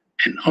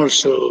and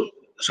also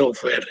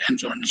software and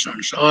so on and so on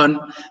and so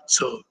on.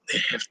 So they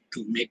have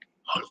to make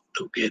all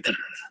together.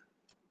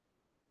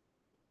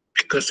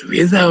 Because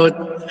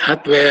without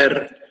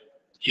hardware,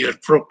 your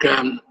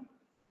program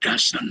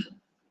doesn't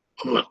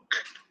work.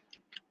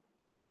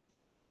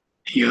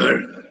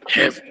 You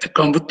have the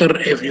computer,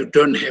 if you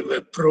don't have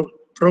a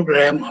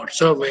program or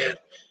software,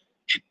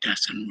 it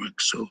doesn't work.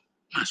 So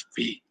must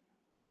be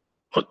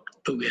work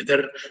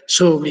together.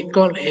 So we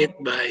call it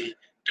by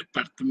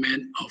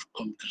Department of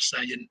Computer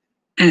Science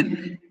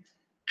and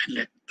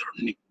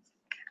Electronic.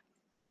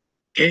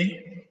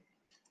 Okay.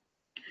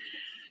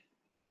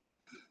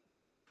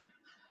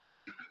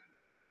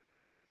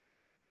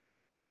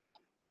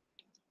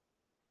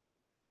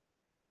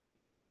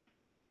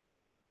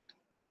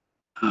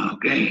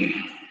 Okay.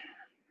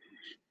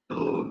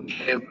 So we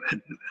have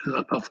a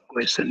lot of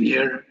questions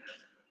here.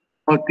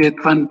 What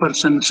did one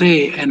person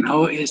say, and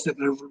how is the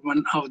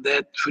development of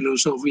that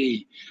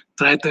philosophy?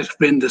 Try to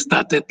explain the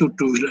started to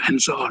do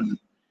and so on.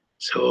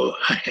 So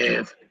I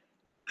have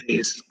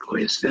this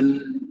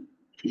question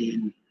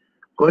in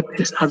what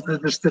is after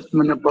the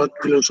statement about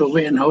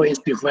philosophy and how it's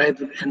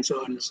divided and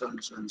so on and so on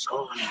and so on and so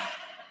on.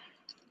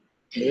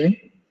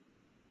 Okay.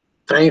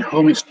 Try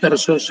how Mr.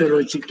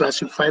 Sociology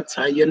classified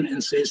science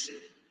and says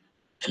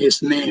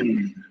his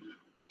name.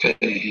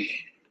 Okay.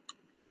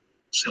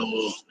 So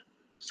I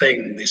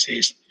think this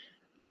is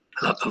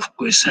a lot of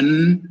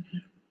question,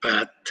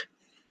 but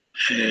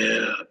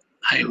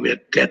I will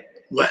get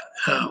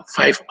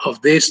 5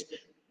 of this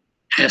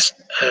as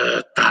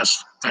a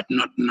task, but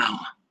not now.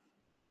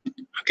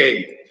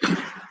 Okay,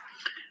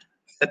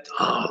 that's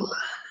all.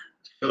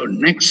 So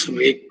next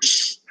week,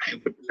 I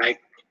would like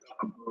to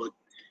talk about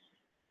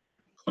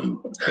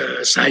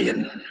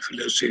science,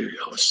 philosophy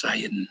of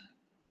science,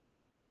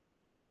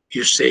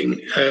 using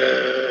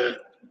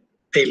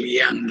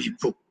Dalijo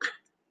book.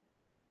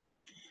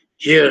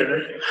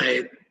 Here,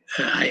 I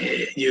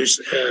use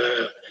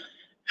a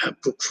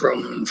book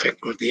from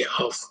Faculty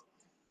of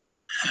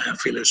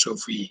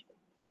Philosophy.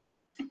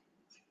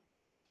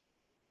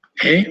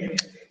 Okay,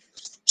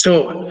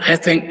 so I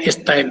think its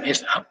time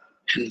is up,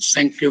 and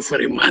thank you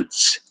very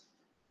much.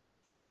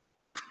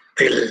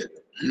 Till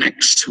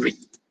next week.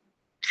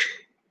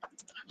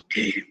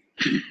 Okay.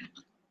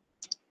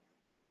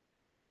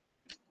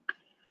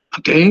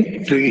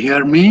 Okay, do you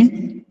hear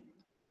me?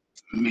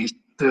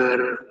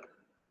 Mr.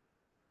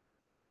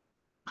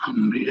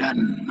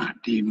 Amridan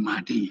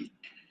Madi,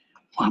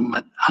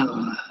 Muhammad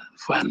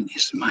Alfan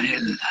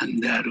Ismail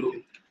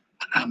Handaru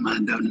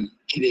Ramadan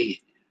Ide,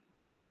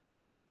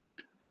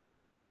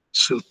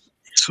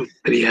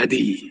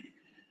 Sutriyadi,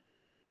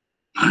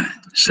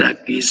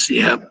 Zaki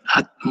Siap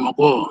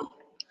Atmoko,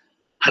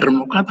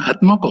 Harmokat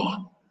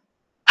Atmoko,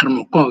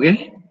 Harmoko,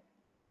 okay?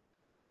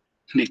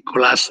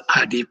 Nicholas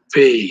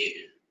Adipe,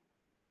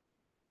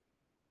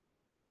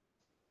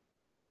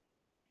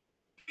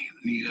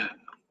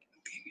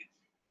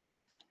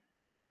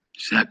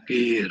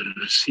 Zakir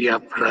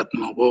Siap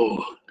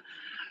Ratmoko,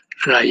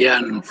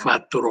 Ryan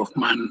Fatur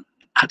Rahman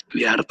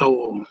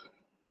Adliarto.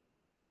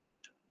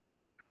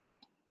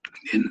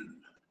 Dan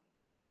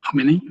how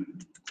many?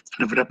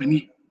 Ada berapa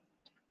ini?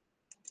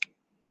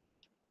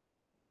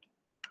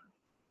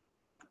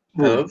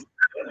 Hello.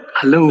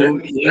 Hello,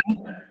 yeah.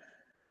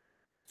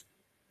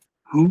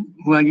 Who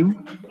are you?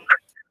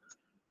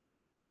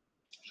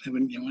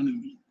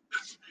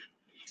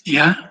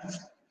 Yeah.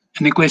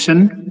 Any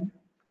question?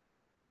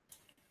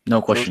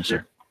 No question,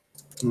 sir.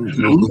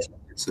 No question,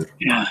 sir.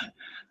 Yeah.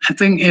 I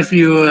think if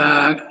you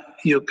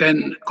you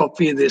can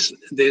copy this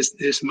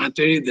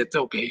material, that's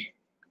okay.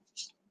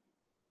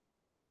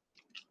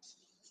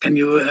 Can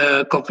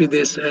you copy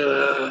this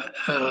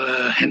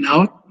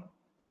handout?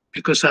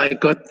 Because I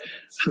got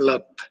a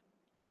lot.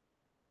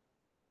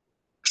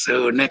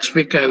 So next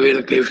week I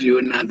will give you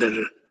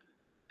another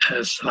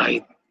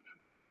slide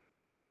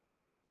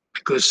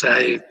because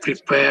I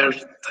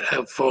prepared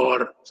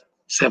for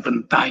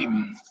 7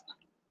 times.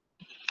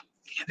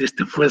 It is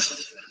the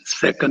first,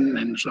 second,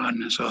 and so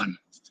on and so on.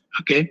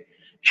 Okay,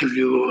 if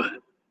you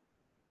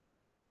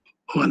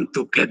want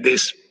to get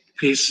this,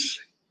 please,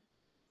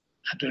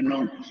 I don't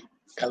know,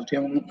 kalau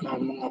dia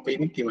ngomong apa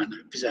ini gimana?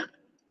 Bisa?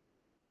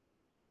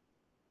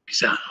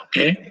 Bisa,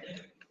 okay?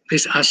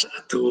 Please ask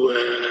to,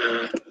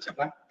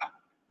 siapa?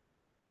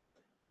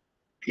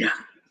 Ya,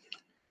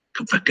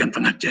 ke bagian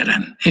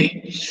pengajaran.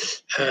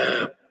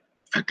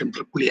 Bagian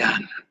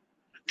perkuliahan.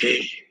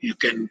 Okay, you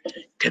can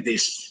get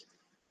this.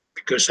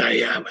 Because I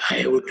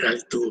would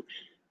like to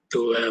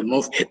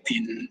move it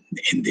in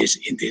this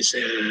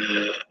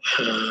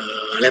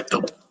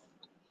laptop,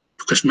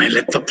 because my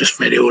laptop is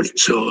very old,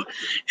 so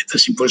it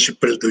is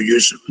impossible to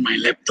use my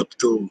laptop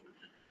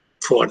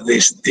for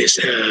this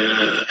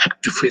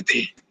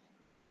activity,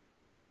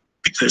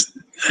 because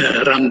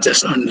RAM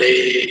just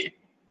only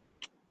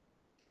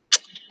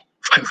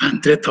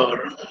 500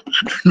 or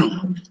I don't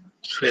know,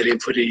 it's very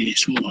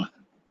small,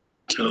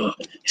 so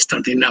it's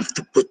not enough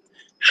to put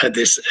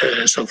this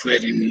software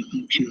in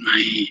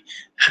my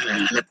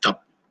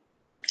laptop.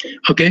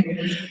 Okay,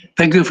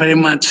 thank you very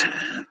much.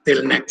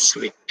 Till next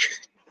week.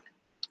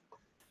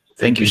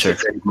 Thank you, sir.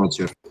 Very much,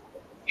 sir.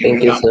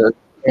 Thank you, sir.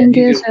 Thank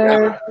you,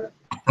 sir.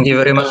 Thank you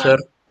very much, sir.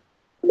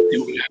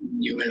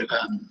 You're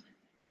welcome.